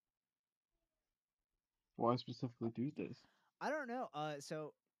back. Why specifically Tuesdays? I don't know.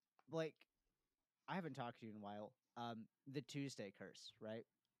 So like I haven't talked to you in a while. The Tuesday curse, right?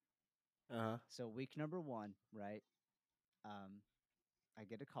 Uh-huh. So week number 1, right? I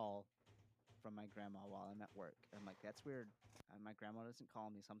get a call from my grandma while I'm at work. I'm like, that's weird. My grandma doesn't call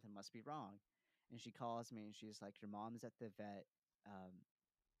me. Something must be wrong. And she calls me and she's like, your mom's at the vet.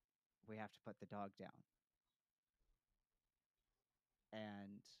 We have to put the dog down.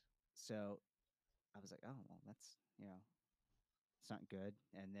 And so I was like, oh, well, that's, it's not good.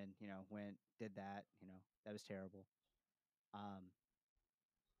 And then, went, did that, that was terrible.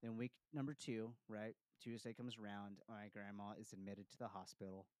 Then week number 2, right? Tuesday comes around. My grandma is admitted to the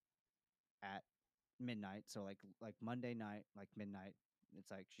hospital at midnight. So like Monday night, like midnight,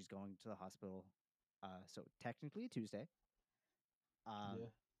 it's like she's going to the hospital. So technically a Tuesday. Yeah.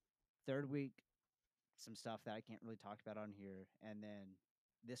 Third week, some stuff that I can't really talk about on here, and then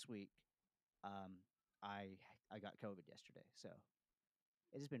this week, I got COVID yesterday. So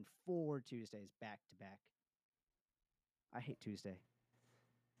it has been 4 Tuesdays back to back. I hate Tuesday.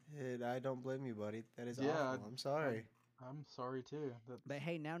 I don't blame you, buddy. That is Yeah, awful. I'm sorry. I'm sorry too. But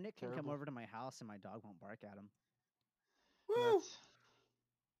hey, now Nick can come terrible. over to my house and my dog won't bark at him. Woo!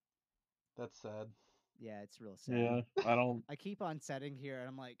 That's sad. Yeah, it's real sad. Yeah, I don't. I keep on setting here, and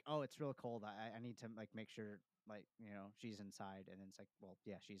I'm like, oh, it's real cold. I need to like make sure, like, she's inside, and then it's like, well,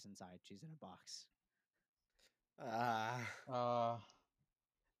 yeah, she's inside. She's in a box.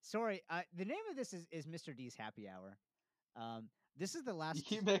 Sorry, the name of this is Mr. D's Happy Hour. This is the last. You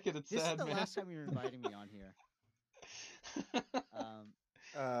keep making it This sad, is the man. last time you're inviting me on here.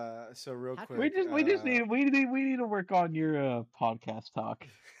 So real How quick, We just need we need to work on your podcast talk.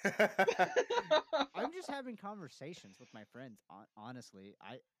 I'm just having conversations with my friends. Honestly,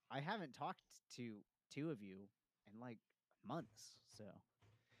 I haven't talked to 2 of you in like months. So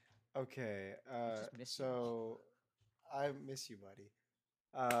Okay, just miss you. so I miss you, buddy.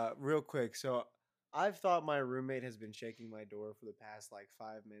 Real quick, so I've thought my roommate has been shaking my door for the past like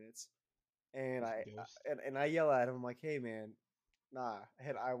 5 minutes, and Ghost. and I yell at him, I'm like, "Hey, man, nah."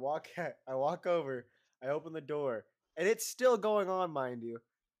 And I walk over, I open the door, and it's still going on, mind you.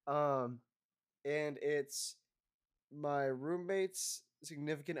 And it's my roommate's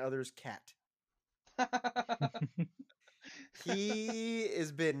significant other's cat. He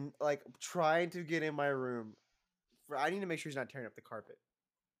has been like trying to get in my room. I need to make sure he's not tearing up the carpet.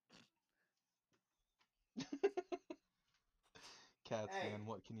 Cats, Hey. man,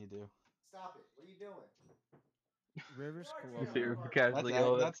 what can you do? Stop it! What are you doing? Rivers George, Cuomo. you're That's casually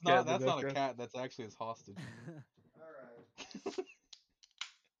That's not a cat. That's actually his hostage. All right. Get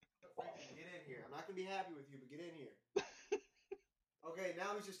in here. I'm not gonna be happy with you, but get in here. Okay,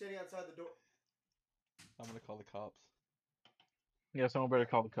 now he's just standing outside the door. I'm gonna call the cops. Yeah, someone better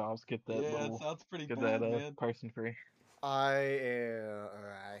call the cops. Get that Yeah, it little, sounds pretty get bad, that man. person free.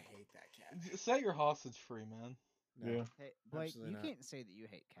 I hate that cat. Set your hostage free, man. No, Yeah. Hey, Blake, absolutely you not. can't say that you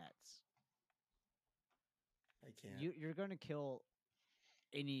hate cats. I can't. You're going to kill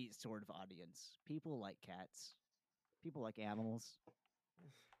any sort of audience. People like cats. People like animals.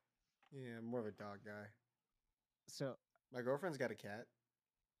 Yeah, I'm more of a dog guy. So My girlfriend's got a cat.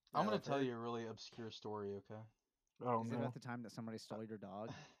 I'm I gonna love tell her. you a really obscure story, okay? Oh is it no. about the time that somebody stole your dog?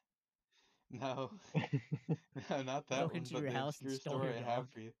 No, no, not that Broke one. into But your the house and obscure stole story your I have dog?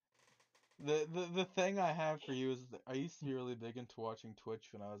 for you. The thing I have for you is that I used to be really big into watching Twitch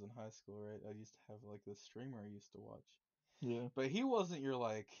when I was in high school, right? I used to have like this streamer I used to watch. Yeah. But he wasn't your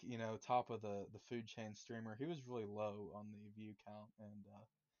like, top of the food chain streamer. He was really low on the view count, and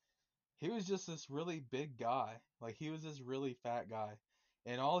he was just this really big guy. Like he was this really fat guy,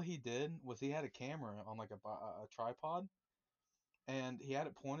 and all he did was he had a camera on like a tripod, and he had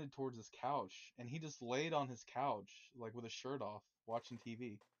it pointed towards his couch, and he just laid on his couch like with his shirt off, watching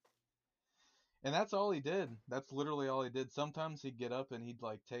TV. And that's all he did. That's literally all he did. Sometimes he'd get up and he'd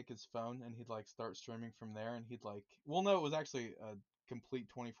like take his phone and he'd like start streaming from there, and he'd like, well, no, it was actually a complete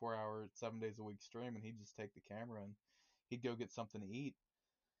 24-hour, 7 days a week stream, and he'd just take the camera and he'd go get something to eat.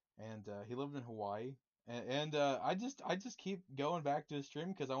 And he lived in Hawaii, and I just keep going back to his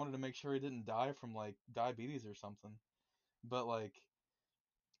stream because I wanted to make sure he didn't die from like diabetes or something. But like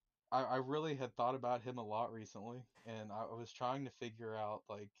I really had thought about him a lot recently, and I was trying to figure out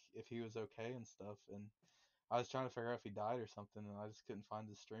like if he was okay and stuff, and I was trying to figure out if he died or something, and I just couldn't find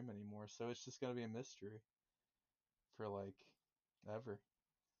his stream anymore. So it's just gonna be a mystery for like ever,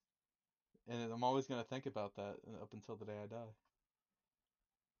 and I'm always gonna think about that up until the day I die.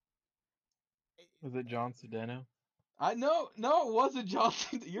 Was it John Sedano? I know, no, it wasn't John.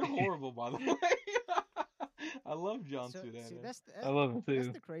 You're horrible, by the way. I love John See, Sudan. that's I love it that's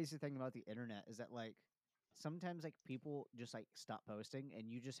too. the crazy thing about the internet is that like sometimes like people just like stop posting, and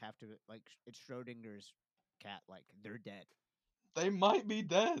you just have to like it's Schrodinger's cat. Like they're dead. They might be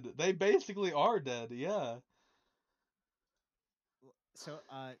dead. They basically are dead. Yeah. So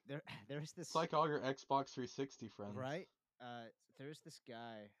there's It's this like all your Xbox 360 friends. right. There's this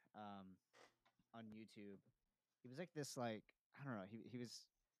guy on YouTube. He was like this like I don't know. He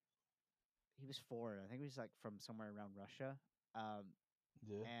was foreign. I think he was like from somewhere around Russia. Um,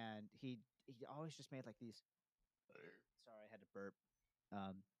 Yeah. and he always just made like these. Sorry, I had to burp.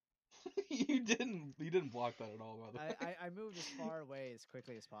 Um, You didn't block that at all, by the way. I moved as far away as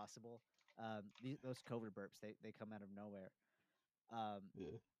quickly as possible. Those COVID burps they come out of nowhere.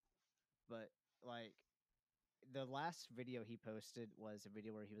 Yeah. But like the last video he posted was a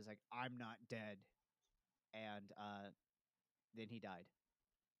video where he was like, "I'm not dead," and then he died.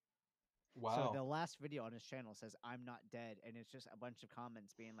 So Wow. the last video on his channel says, "I'm not dead," and it's just a bunch of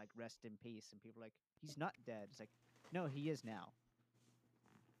comments being like, "Rest in peace," and people are like, "He's not dead." It's like, no, he is now.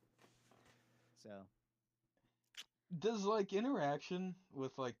 So Does like interaction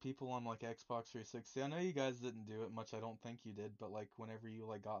with like people on like Xbox 360? I know you guys didn't do it much. I don't think you did, but like whenever you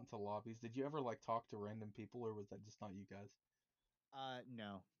like got into lobbies, did you ever like talk to random people, or was that just not you guys?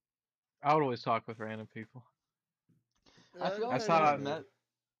 no. I would always talk with random people. I feel That's like how I I- met.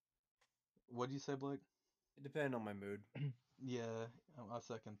 What do you say, Blake? It depended on my mood. Yeah, I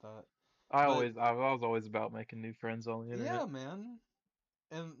second that. I But- was always about making new friends on the internet. Yeah, man.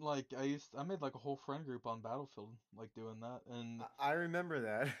 And like I made like a whole friend group on Battlefield, like doing that, and I remember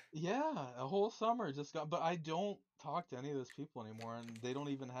that. yeah, a whole summer just got. But I don't talk to any of those people anymore, and they don't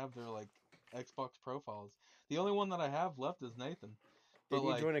even have their like Xbox profiles. The only one that I have left is Nathan. But Did you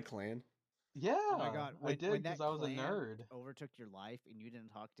like, join a clan? yeah, Oh my god! I did when because that I was a clan nerd. overtook your life and you didn't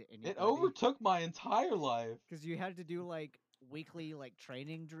talk to anybody. It overtook my entire life. because you had to do like weekly like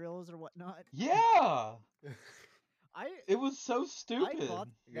training drills or whatnot. Yeah, I it was so I stupid. bought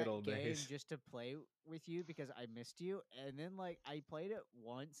Good that old game days. just to play with you because I missed you, and then like I played it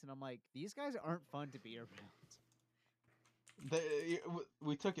once, and I'm like, these guys aren't fun to be around.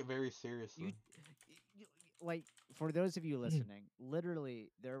 We took it very seriously. You like for those of you listening,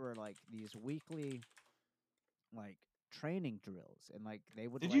 literally there were like these weekly like training drills, and like they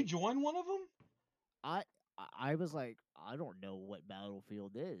would. Did like, you join one of them? I was like, I don't know what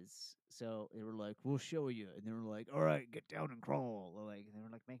Battlefield is. So they were like, we'll show you. And they were like, all right, get down and crawl. Or, like they were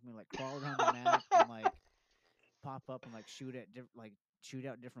like making me like crawl around the map and like pop up and like shoot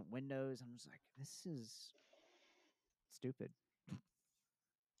out different windows. I'm just like, this is stupid.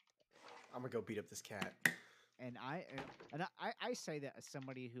 I'm gonna go beat up this cat. And I say that as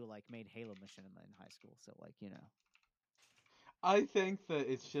somebody who like made Halo Machinima in high school. So like I think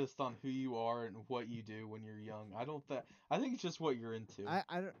that it's just on who you are and what you do when you're young. I think it's just what you're into. I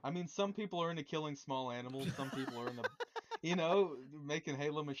don't. I mean, some people are into killing small animals. Some people are into, making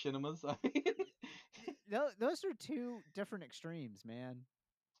Halo machinimas. I mean, Those are two different extremes, man.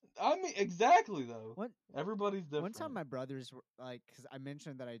 exactly though. What Everybody's different. One time, my brothers were like, because I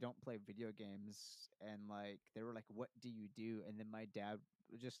mentioned that I don't play video games, and like they were like, "What do you do?" And then my dad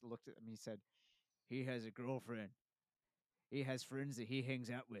just looked at me. He said, "He has a girlfriend. He has friends that he hangs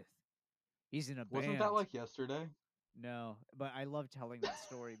out with. He's in a band." Wasn't that like yesterday? No, but I love telling that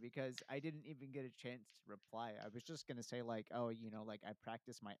story because I didn't even get a chance to reply. I was just gonna say like, "Oh, like I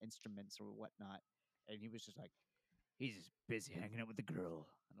practice my instruments or whatnot," and he was just like, "He's just busy hanging out with the girl,"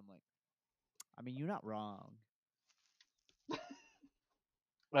 and I'm like, "I mean, you're not wrong."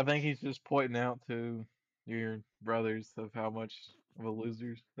 I think he's just pointing out to your brothers of how much of a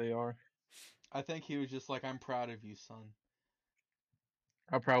losers they are. I think he was just like, "I'm proud of you, son."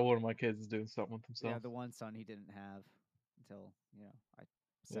 I'm proud one of my kids is doing something with Yeah, himself. the one son he didn't have until I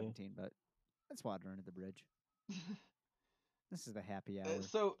Yeah. 17, but that's water under the bridge. This is the happy hour.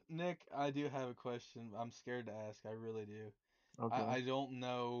 So Nick, I do have a question. I'm scared to ask. I really do. Okay. I don't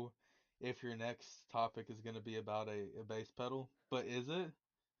know if your next topic is going to be about a bass pedal, but is it?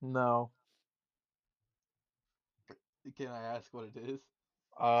 No. Can I ask what it is?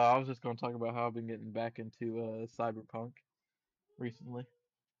 I was just gonna talk about how I've been getting back into Cyberpunk recently.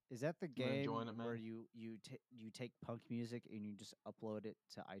 Is that the You game enjoying it, where man? you take punk music and you just upload it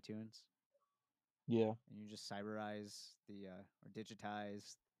to iTunes Yeah. and you just cyberize the or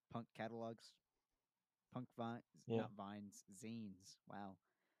digitize punk catalogs, punk vines, Yeah. not vines, zines. Wow.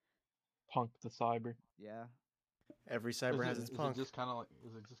 Punk the Cyber. Yeah. Every cyber has Is its it punk. just kind of like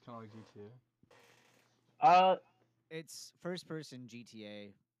GTA? It's first person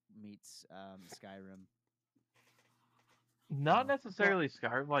GTA meets Skyrim. Not Well, necessarily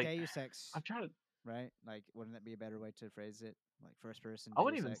Skyrim. Like Deus Ex, I'm trying to. right? Like, wouldn't that be a better way to phrase it? Like first person. I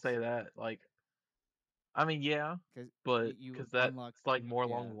wouldn't Deus even Ex? say that. Like I mean, yeah, Because but you because that's unlock. like more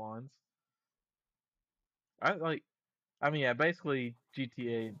along Yeah. the lines. I like. I mean, yeah, basically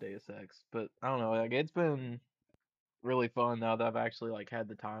GTA and Deus Ex, but I don't know. Like, it's been really fun now that I've actually like had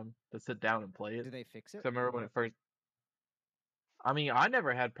the time to sit down and play it. Do they fix it? Cause I remember when it first. I mean, I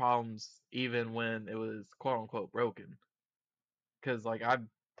never had problems even when it was quote unquote broken. Cause like I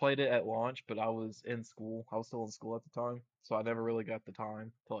played it at launch, but I was in school. I was still in school at the time, so I never really got the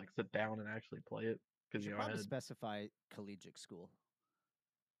time to like sit down and actually play it. You Cause should I probably had specify collegiate school.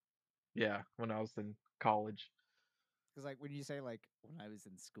 yeah when I was in college. Because like when you say like when I was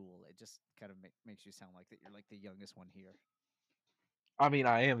in school, it just kind of makes you sound like that you're like the youngest one here. I mean,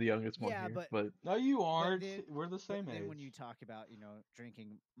 I am the youngest one Yeah, here, but but No, you aren't. then, We're the same then age. when you talk about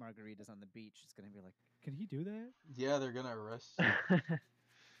drinking margaritas on the beach, it's gonna be like, can he do that? Yeah, they're gonna arrest you.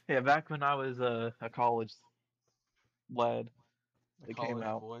 yeah, back when I was a college lad, A it came college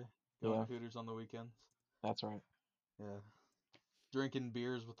out. boy going Yeah, to Hooters on the weekends. that's right. Yeah, drinking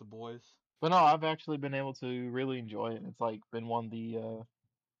beers with the boys. But no, I've actually been able to really enjoy it. It's like been one of the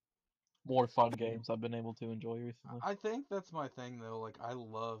more fun games I've been able to enjoy recently. I think that's my thing though. Like I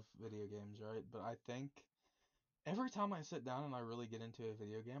love video games, right? But I think every time I sit down and I really get into a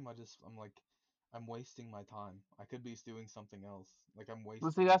video game, I'm like I'm wasting my time. I could be doing something else. Like I'm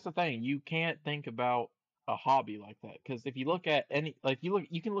But see, wasting that's it. the thing. You can't think about a hobby like that because if you look at any, like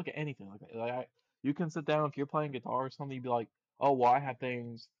you can look at anything like that. You can sit down if you're playing guitar or something. You'd be like, oh, well, I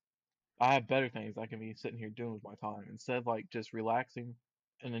have better things I can be sitting here doing with my time instead of like just relaxing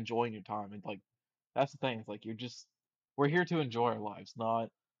and enjoying your time. And like that's the thing. It's like we're here to enjoy our lives, not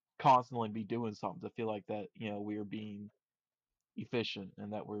constantly be doing something to feel like that we are being efficient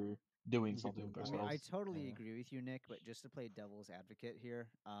and that we're doing You could something do with I mean, more. I ourselves. totally Yeah. agree with you, Nick. But just to play devil's advocate here,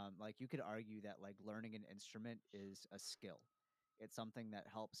 like you could argue that like learning an instrument is a skill. It's something that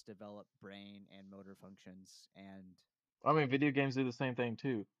helps develop brain and motor functions, and I mean, video games do the same thing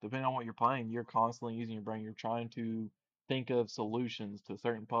too. Depending on what you're playing, you're constantly using your brain. You're trying to think of solutions to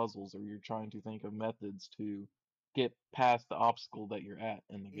certain puzzles, or you're trying to think of methods to get past the obstacle that you're at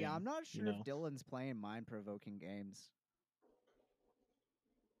in the yeah, I'm game. not You sure if know? Dylan's playing mind-provoking games.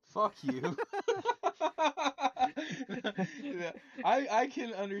 Fuck you. Yeah, I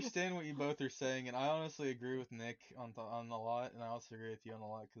can understand what you both are saying, and I honestly agree with Nick on a lot, and I also agree with you on a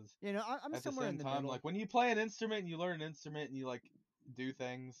lot because I'm at the somewhere in same the time, middle. like when you play an instrument and you learn an instrument and you like do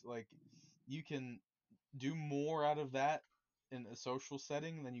things, like you can do more out of that in a social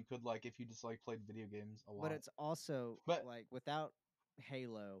setting than you could like if you just like played video games a But lot. it's also But like without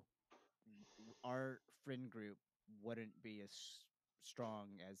Halo, our friend group wouldn't be as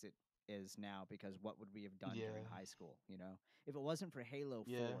strong as it is now because what would we have done during yeah, high school, you know? If it wasn't for Halo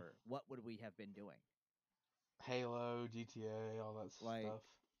yeah, 4, what would we have been doing? Halo, GTA, all that Like stuff.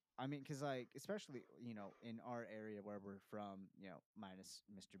 I mean cuz like especially, in our area where we're from, minus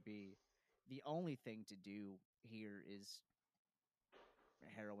Mr. B, the only thing to do here is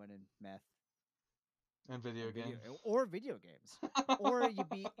heroin and meth And video games. or video games. Or you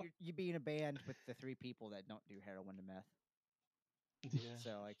be in a band with the three people that don't do heroin and meth. Yeah,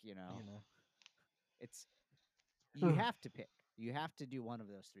 So like, you know. it's you have to pick. You have to do one of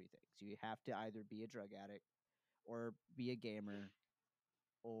those three things. You have to either be a drug addict or be a gamer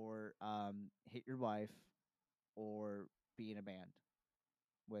or hit your wife or be in a band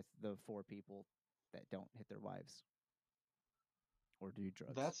with the four people that don't hit their wives or do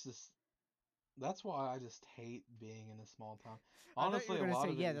drugs. That's why I just hate being in a small town. I thought you Honestly, were a gonna lot say,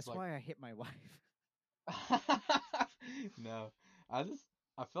 of it yeah, is that's like why I hit my wife. no.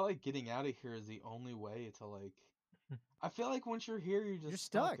 I feel like getting out of here is the only way to like I feel like once you're here you're You're just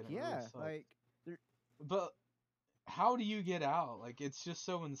stuck stuck, and it really yeah. sucks. Like there, But how do you get out? Like it's just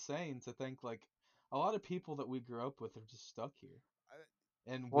so insane to think like a lot of people that we grew up with are just stuck here.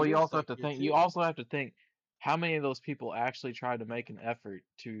 And Well, we're stuck here you too. also have to think how many of those people actually tried to make an effort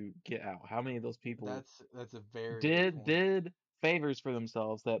to get out. How many of those people That's a very good did point. did favors for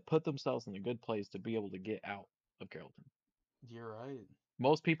themselves that put themselves in a good place to be able to get out of Carrollton. You're right.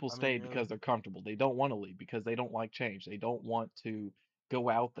 Most people I mean stay really. because they're comfortable. They don't want to leave because they don't like change. They don't want to go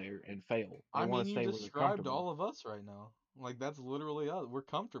out there and fail. They I want mean to you stay where they're described comfortable. all of us right now. Like that's literally us. We're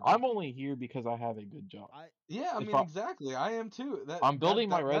comfortable. I'm only here because I have a good job. I Yeah, I If mean exactly. I am too. I'm building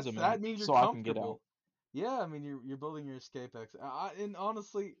my That resume means you're so I can get out. comfortable. Yeah, I mean you're building your escape exit. And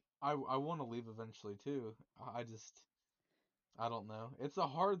honestly, I want to leave eventually too. I just I don't know. It's a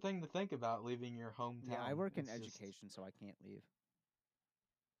hard thing to think about leaving your yeah, I hometown. work in It's just education, so I can't leave.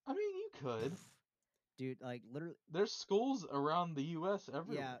 I mean you could. Dude, like literally, There's schools around the US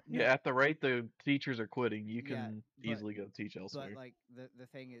yeah, everywhere. no, Yeah, at the rate the teachers are quitting, you yeah, can but easily go teach but elsewhere. like the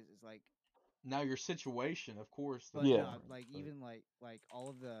thing is like Now your situation, of course, But that's Yeah. no, different. like but- even like all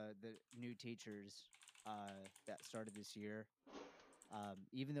of the new teachers that started this year,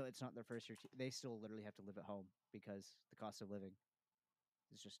 even though it's not their first year, they still literally have to live at home because the cost of living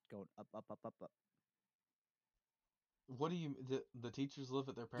is just going up, up, up, up, up. What do you? The teachers live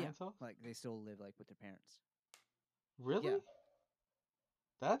at their parents' house? Like they still live like with their parents. Really?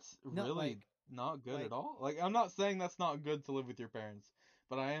 That's No, really not good like- at all. Like, I'm not saying that's not good to live with your parents,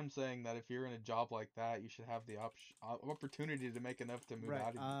 but I am saying that if you're in a job like that, you should have the opportunity to make enough to move right. out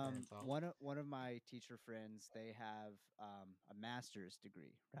of your parents' house. One of my teacher friends, they have a master's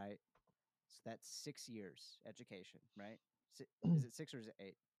degree, right? So that's 6 years education, right? Is it 6 or is it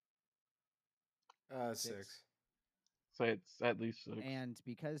 8? 6. So it's at least 6. And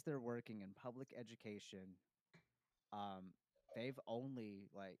because they're working in public education, they've only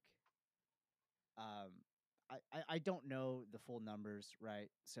like I don't know the full numbers, right?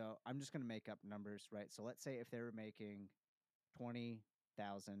 So I'm just gonna make up numbers, right? So let's say if they were making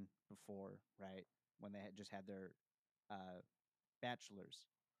 20,000 before, right, when they had just had their bachelor's,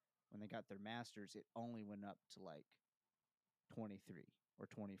 when they got their master's, it only went up to like 23 or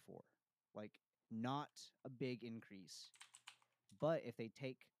 24, like not a big increase. But if they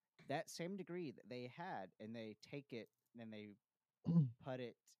take that same degree that they had and they take it and they put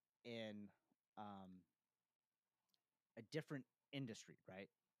it in a different industry, right?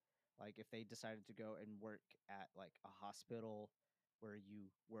 Like if they decided to go and work at like a hospital where you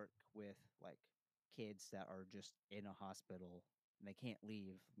work with like kids that are just in a hospital and they can't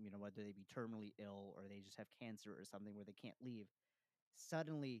leave, whether they be terminally ill or they just have cancer or something where they can't leave,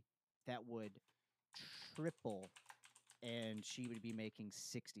 suddenly that would triple and she would be making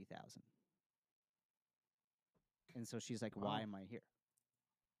 60,000. And so she's like, "Why Wow. am I here?"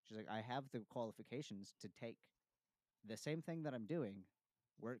 She's like, "I have the qualifications to take the same thing that I'm doing,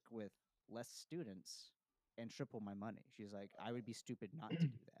 work with less students, and triple my money." She's like, "I would be stupid not to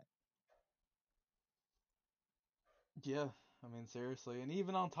do that." Yeah, I mean, seriously. And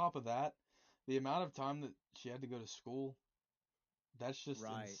even on top of that, the amount of time that she had to go to school, that's just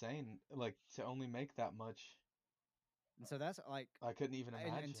Right. insane. Like, to only make that much, And so that's like I couldn't even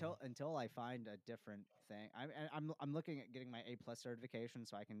imagine. until I find a different thing. I'm looking at getting my A+ certification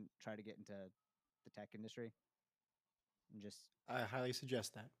so I can try to get into the tech industry. And just I highly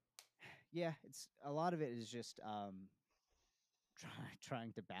suggest that. yeah, it's a lot of it is just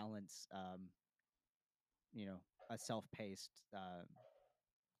trying to balance a self-paced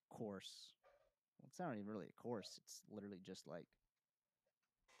course. Well, it's not even really a course. It's literally just like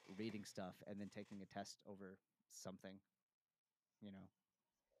reading stuff and then taking a test over something, you know.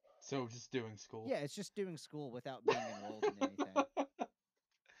 So just doing school. Yeah, it's just doing school without being enrolled in anything.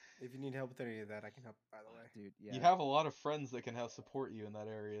 If you need help with any of that, I can help. By the way, Dude, yeah. You have a lot of friends that can help support you in that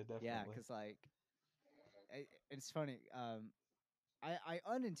area, definitely. Yeah, because like, it's funny. I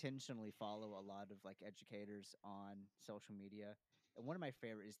unintentionally follow a lot of like educators on social media, and one of my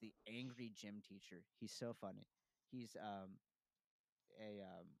favorite is the angry gym teacher. He's so funny. He's a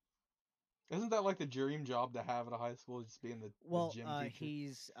Isn't that like the dream job to have at a high school, just being the gym teacher?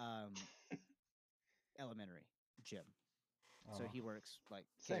 he's elementary gym, so Oh, he works like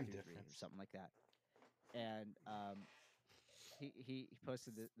Same K through 3 or difference. something like that. And he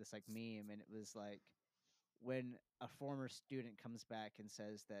posted this like meme, and it was like when a former student comes back and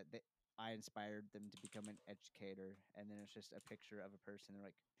says that I inspired them to become an educator, and then it's just a picture of a person. They're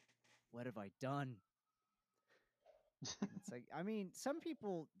like, "What have I done?" And it's like, I mean, some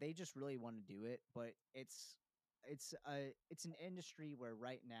people they just really want to do it, but it's an industry where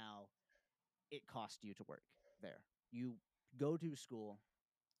right now it costs you to work there. You go to school,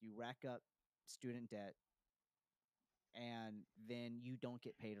 you rack up student debt, and then you don't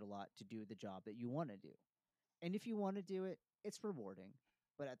get paid a lot to do the job that you want to do. And if you want to do it, it's rewarding.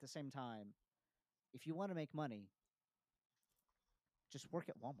 But at the same time, if you want to make money, just work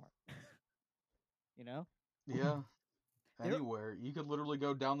at Walmart. You know? Yeah. There- Anywhere. You could literally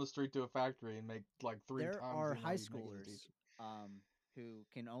go down the street to a factory and make like 3 There times are the amount high you'd make as a schoolers teacher. who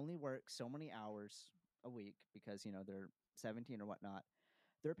can only work so many hours a week because, they're 17 or whatnot.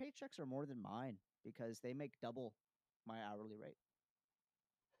 Their paychecks are more than mine because they make double my hourly rate.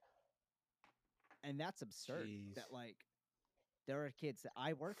 And that's absurd Jeez. that, like, there are kids that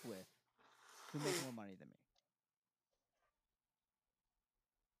I work with who make more money than me.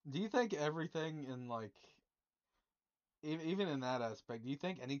 Do you think everything in like even in that aspect, do you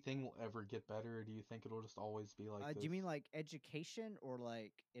think anything will ever get better, or do you think it'll just always be like Do this? you mean like education or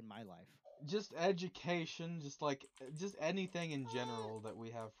like in my life? Just education, just anything in general that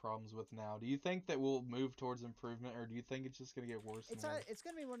we have problems with now. Do you think that we'll move towards improvement, or do you think it's just gonna get worse and worse? It's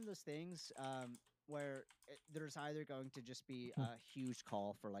gonna be one of those things where there's either going to just be a huge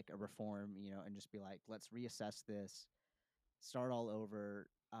call for like a reform, and just be like, let's reassess this, start all over,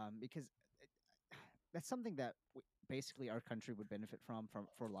 because that's something that basically our country would benefit from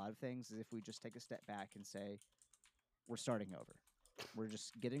for a lot of things is if we just take a step back and say we're starting over, we're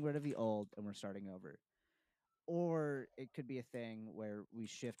just getting rid of the old and we're starting over. Or it could be a thing where we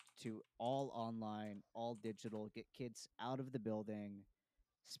shift to all online, all digital, get kids out of the building,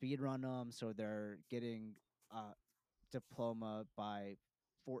 speed run them so they're getting a diploma by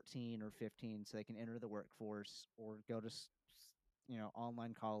 14 or 15 so they can enter the workforce or go to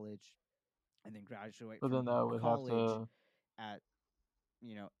online college and then graduate But from then that would have college to. at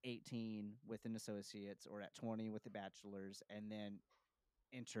 18 with an associate's or at 20 with a bachelor's and then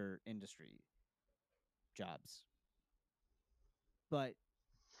enter industry jobs. But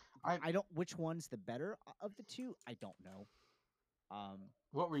I don't. Which one's the better of the two? I don't know.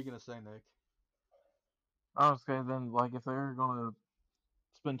 What were you gonna say, Nick? I was saying then, like, if they're gonna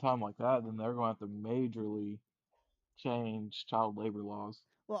spend time like that, then they're gonna have to majorly change child labor laws.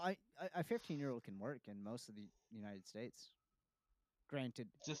 Well, a 15-year-old can work in most of the United States. Granted,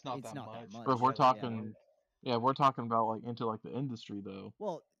 Just not it's that not much. that much. But if we're Yeah, that's talking, hard. yeah, we're talking about like into like the industry though,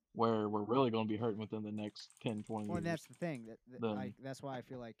 Well, where we're really going to be hurting within the next 10, 20 and years. that's the thing Then that's why I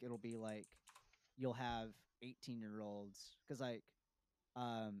feel like it'll be like you'll have 18-year-olds because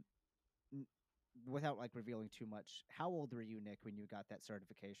um n- without like revealing too much. How old were you, Nick, when you got that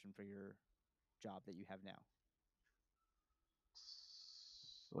certification for your job that you have now?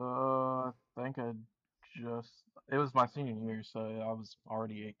 I think it was my senior year, so I was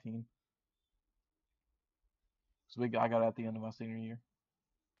already 18. So I got it at the end of my senior year.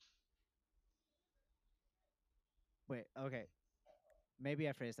 Wait, okay. Maybe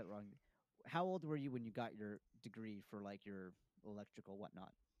I phrased that wrong. How old were you when you got your degree for like your electrical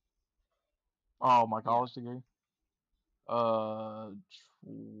whatnot? Oh, my Yeah. college degree. 20.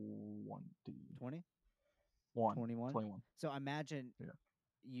 20? 21. So imagine Yeah.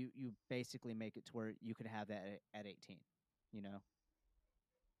 you basically make it to where you could have that at 18, you know?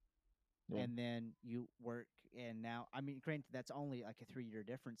 Yeah. And then you work and now I mean granted that's only like a 3-year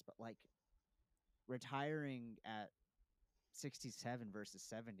difference, but like retiring at 67 versus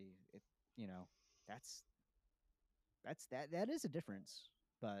 70, it that's that is a difference.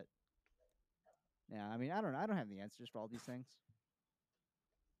 But yeah, I mean I don't have the answers for all these things.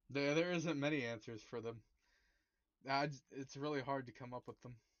 There isn't many answers for them. It's really hard to come up with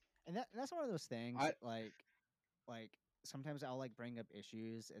them. And that's one of those things I like sometimes I'll like bring up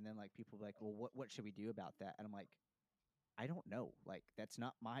issues and then like people be like, "Well, what should we do about that?" And I'm like, "I don't know. Like that's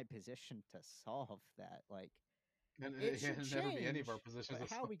not my position to solve that. Like and it it should can never be any of our change, positions. but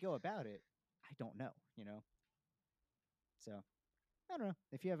how we go about it, I don't know, So, I don't know.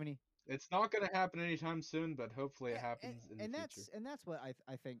 If you have any It's not gonna happen anytime soon, but hopefully it happens in the future. that's what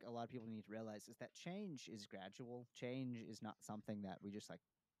I think a lot of people need to realize is that change is gradual. Change is not something that we just like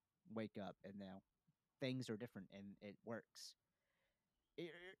wake up and now things are different and it works.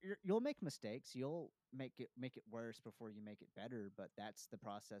 You'll make mistakes. You'll make it worse before you make it better. But that's the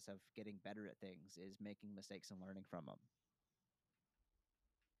process of getting better at things is making mistakes and learning from them.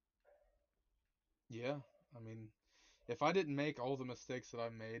 Yeah, I mean, if I didn't make all the mistakes that I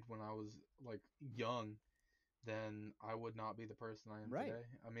made when I was like young, then I would not be the person I am Right. today.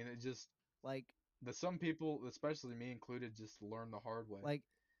 I mean, it just Like some people, especially me included, just learn the hard way. like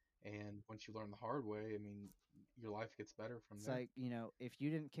And once you learn the hard way, I mean, your life gets better from it's there. like if you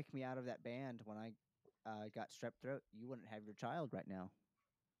didn't kick me out of that band when I got strep throat, you wouldn't have your child right now.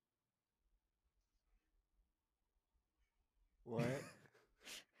 What?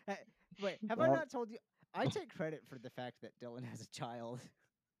 Wait, have I That- not told you? I take credit for the fact that Dylan has a child.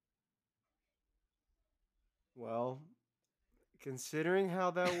 Well, considering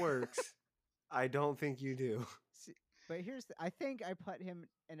how that works, I don't think you do. See, but I think I put him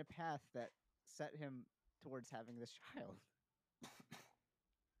in a path that set him towards having this child.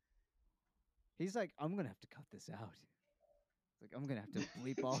 He's like, I'm gonna have to cut this out. It's like I'm gonna have to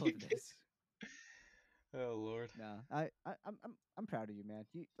bleep all of this. Oh Lord. No, I'm proud of you, man.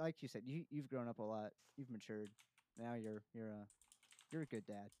 You like you said, you've grown up a lot. You've matured. Now you're a good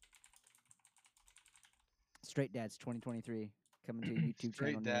dad. Straight Dads 2023 coming to a YouTube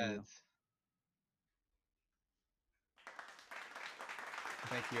Straight channel near you. dads.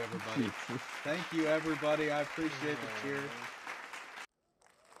 Thank you, everybody. Jesus. Thank you, everybody. I appreciate the cheer.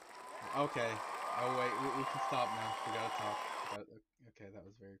 Okay. Oh wait, we can stop now. We gotta talk. Okay, that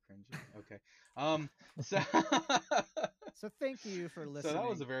was very cringy. Okay. So So thank you for so listening. that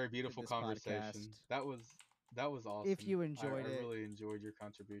was a very beautiful this conversation. podcast. That was awesome. If you enjoyed I it, really enjoyed your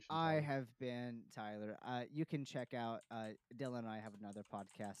contribution. I Tyler. have been Tyler. You can check out Dylan and I have another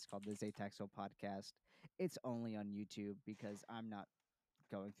podcast called the Zataxo Podcast. It's only on YouTube because I'm not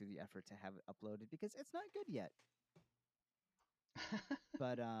going through the effort to have it uploaded because it's not good yet.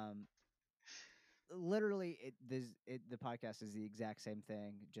 But literally, the podcast is the exact same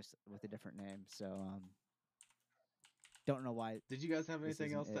thing, just with a different name. So don't know why. Did you guys have this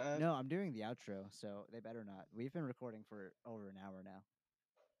anything isn't else it. to add? No, I'm doing the outro, so they better not. We've been recording for over an hour now.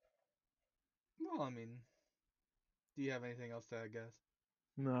 Well, I mean, do you have anything else to add, guys?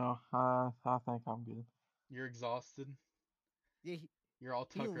 No, I think I'm good. You're exhausted. Yeah, You're all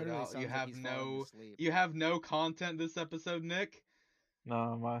he tuckered literally out. sounds You like have he's falling no asleep. you have no content this episode, Nick.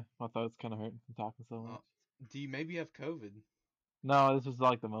 No, my throat's kind of hurting from talking so much. Do you maybe have COVID? No, this is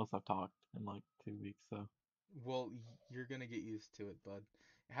like the most I've talked in like 2 weeks. So Well, you're gonna get used to it, bud.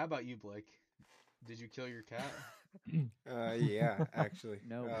 How about you, Blake? Did you kill your cat? Yeah, actually.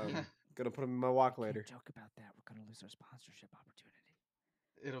 No, Gonna put him in my walk Can't later. joke about that. We're gonna lose our sponsorship opportunity.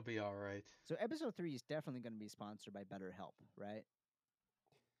 It'll be all right. So episode 3 is definitely gonna be sponsored by BetterHelp, right?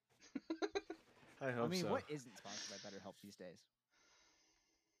 I hope I mean, so. what isn't sponsored by BetterHelp these days?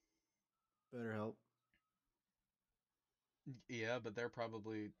 Better help. Yeah, but they're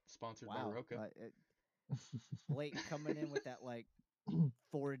probably sponsored by Wow, Roka. Blake coming in with that like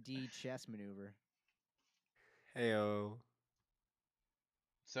 4D chess maneuver. Heyo.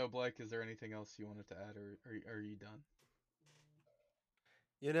 So, Blake, is there anything else you wanted to add, or are you done?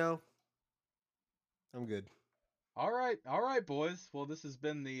 You know, I'm good. All right, boys. Well, this has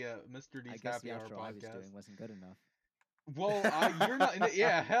been the Mr. I D's guess Happy the Hour outro I was podcast. doing wasn't good enough. Well, you're not.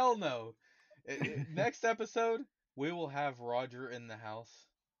 Yeah, hell no. Next episode, we will have Roger in the house.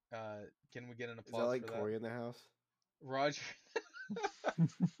 Can we get an Is applause that like for Corey that? in the house? Roger. And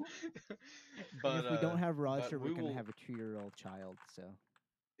if we don't have but Roger, we we're gonna will- have a 2-year-old child. So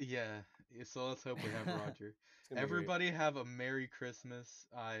Yeah. So let's hope we have Roger. It's gonna be great. Everybody have a Merry Christmas.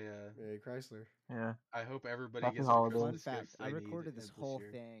 Hey, Chrysler. yeah, I hope everybody Happy gets holidays. the fun Christmas fact: gifts I they need recorded this whole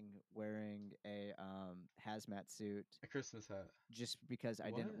year. thing wearing a hazmat suit A Christmas hat. just because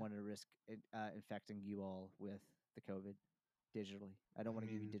I didn't What? want to risk infecting you all with the COVID digitally. I don't want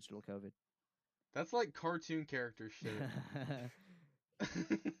to give you mean, digital COVID. That's like cartoon character shit.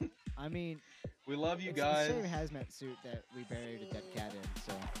 I mean, We love you it's guys. the same hazmat suit that we buried a dead cat in.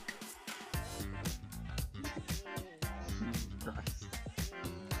 So Christ.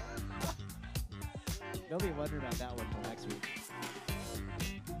 they'll be wondering about that one till next week.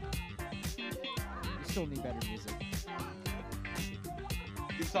 You still need better music.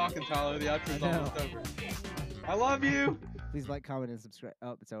 Keep talking, Tyler. The outro's I know. almost over. I love you. Please like, comment, and subscribe.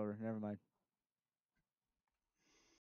 Oh, it's over. Never mind.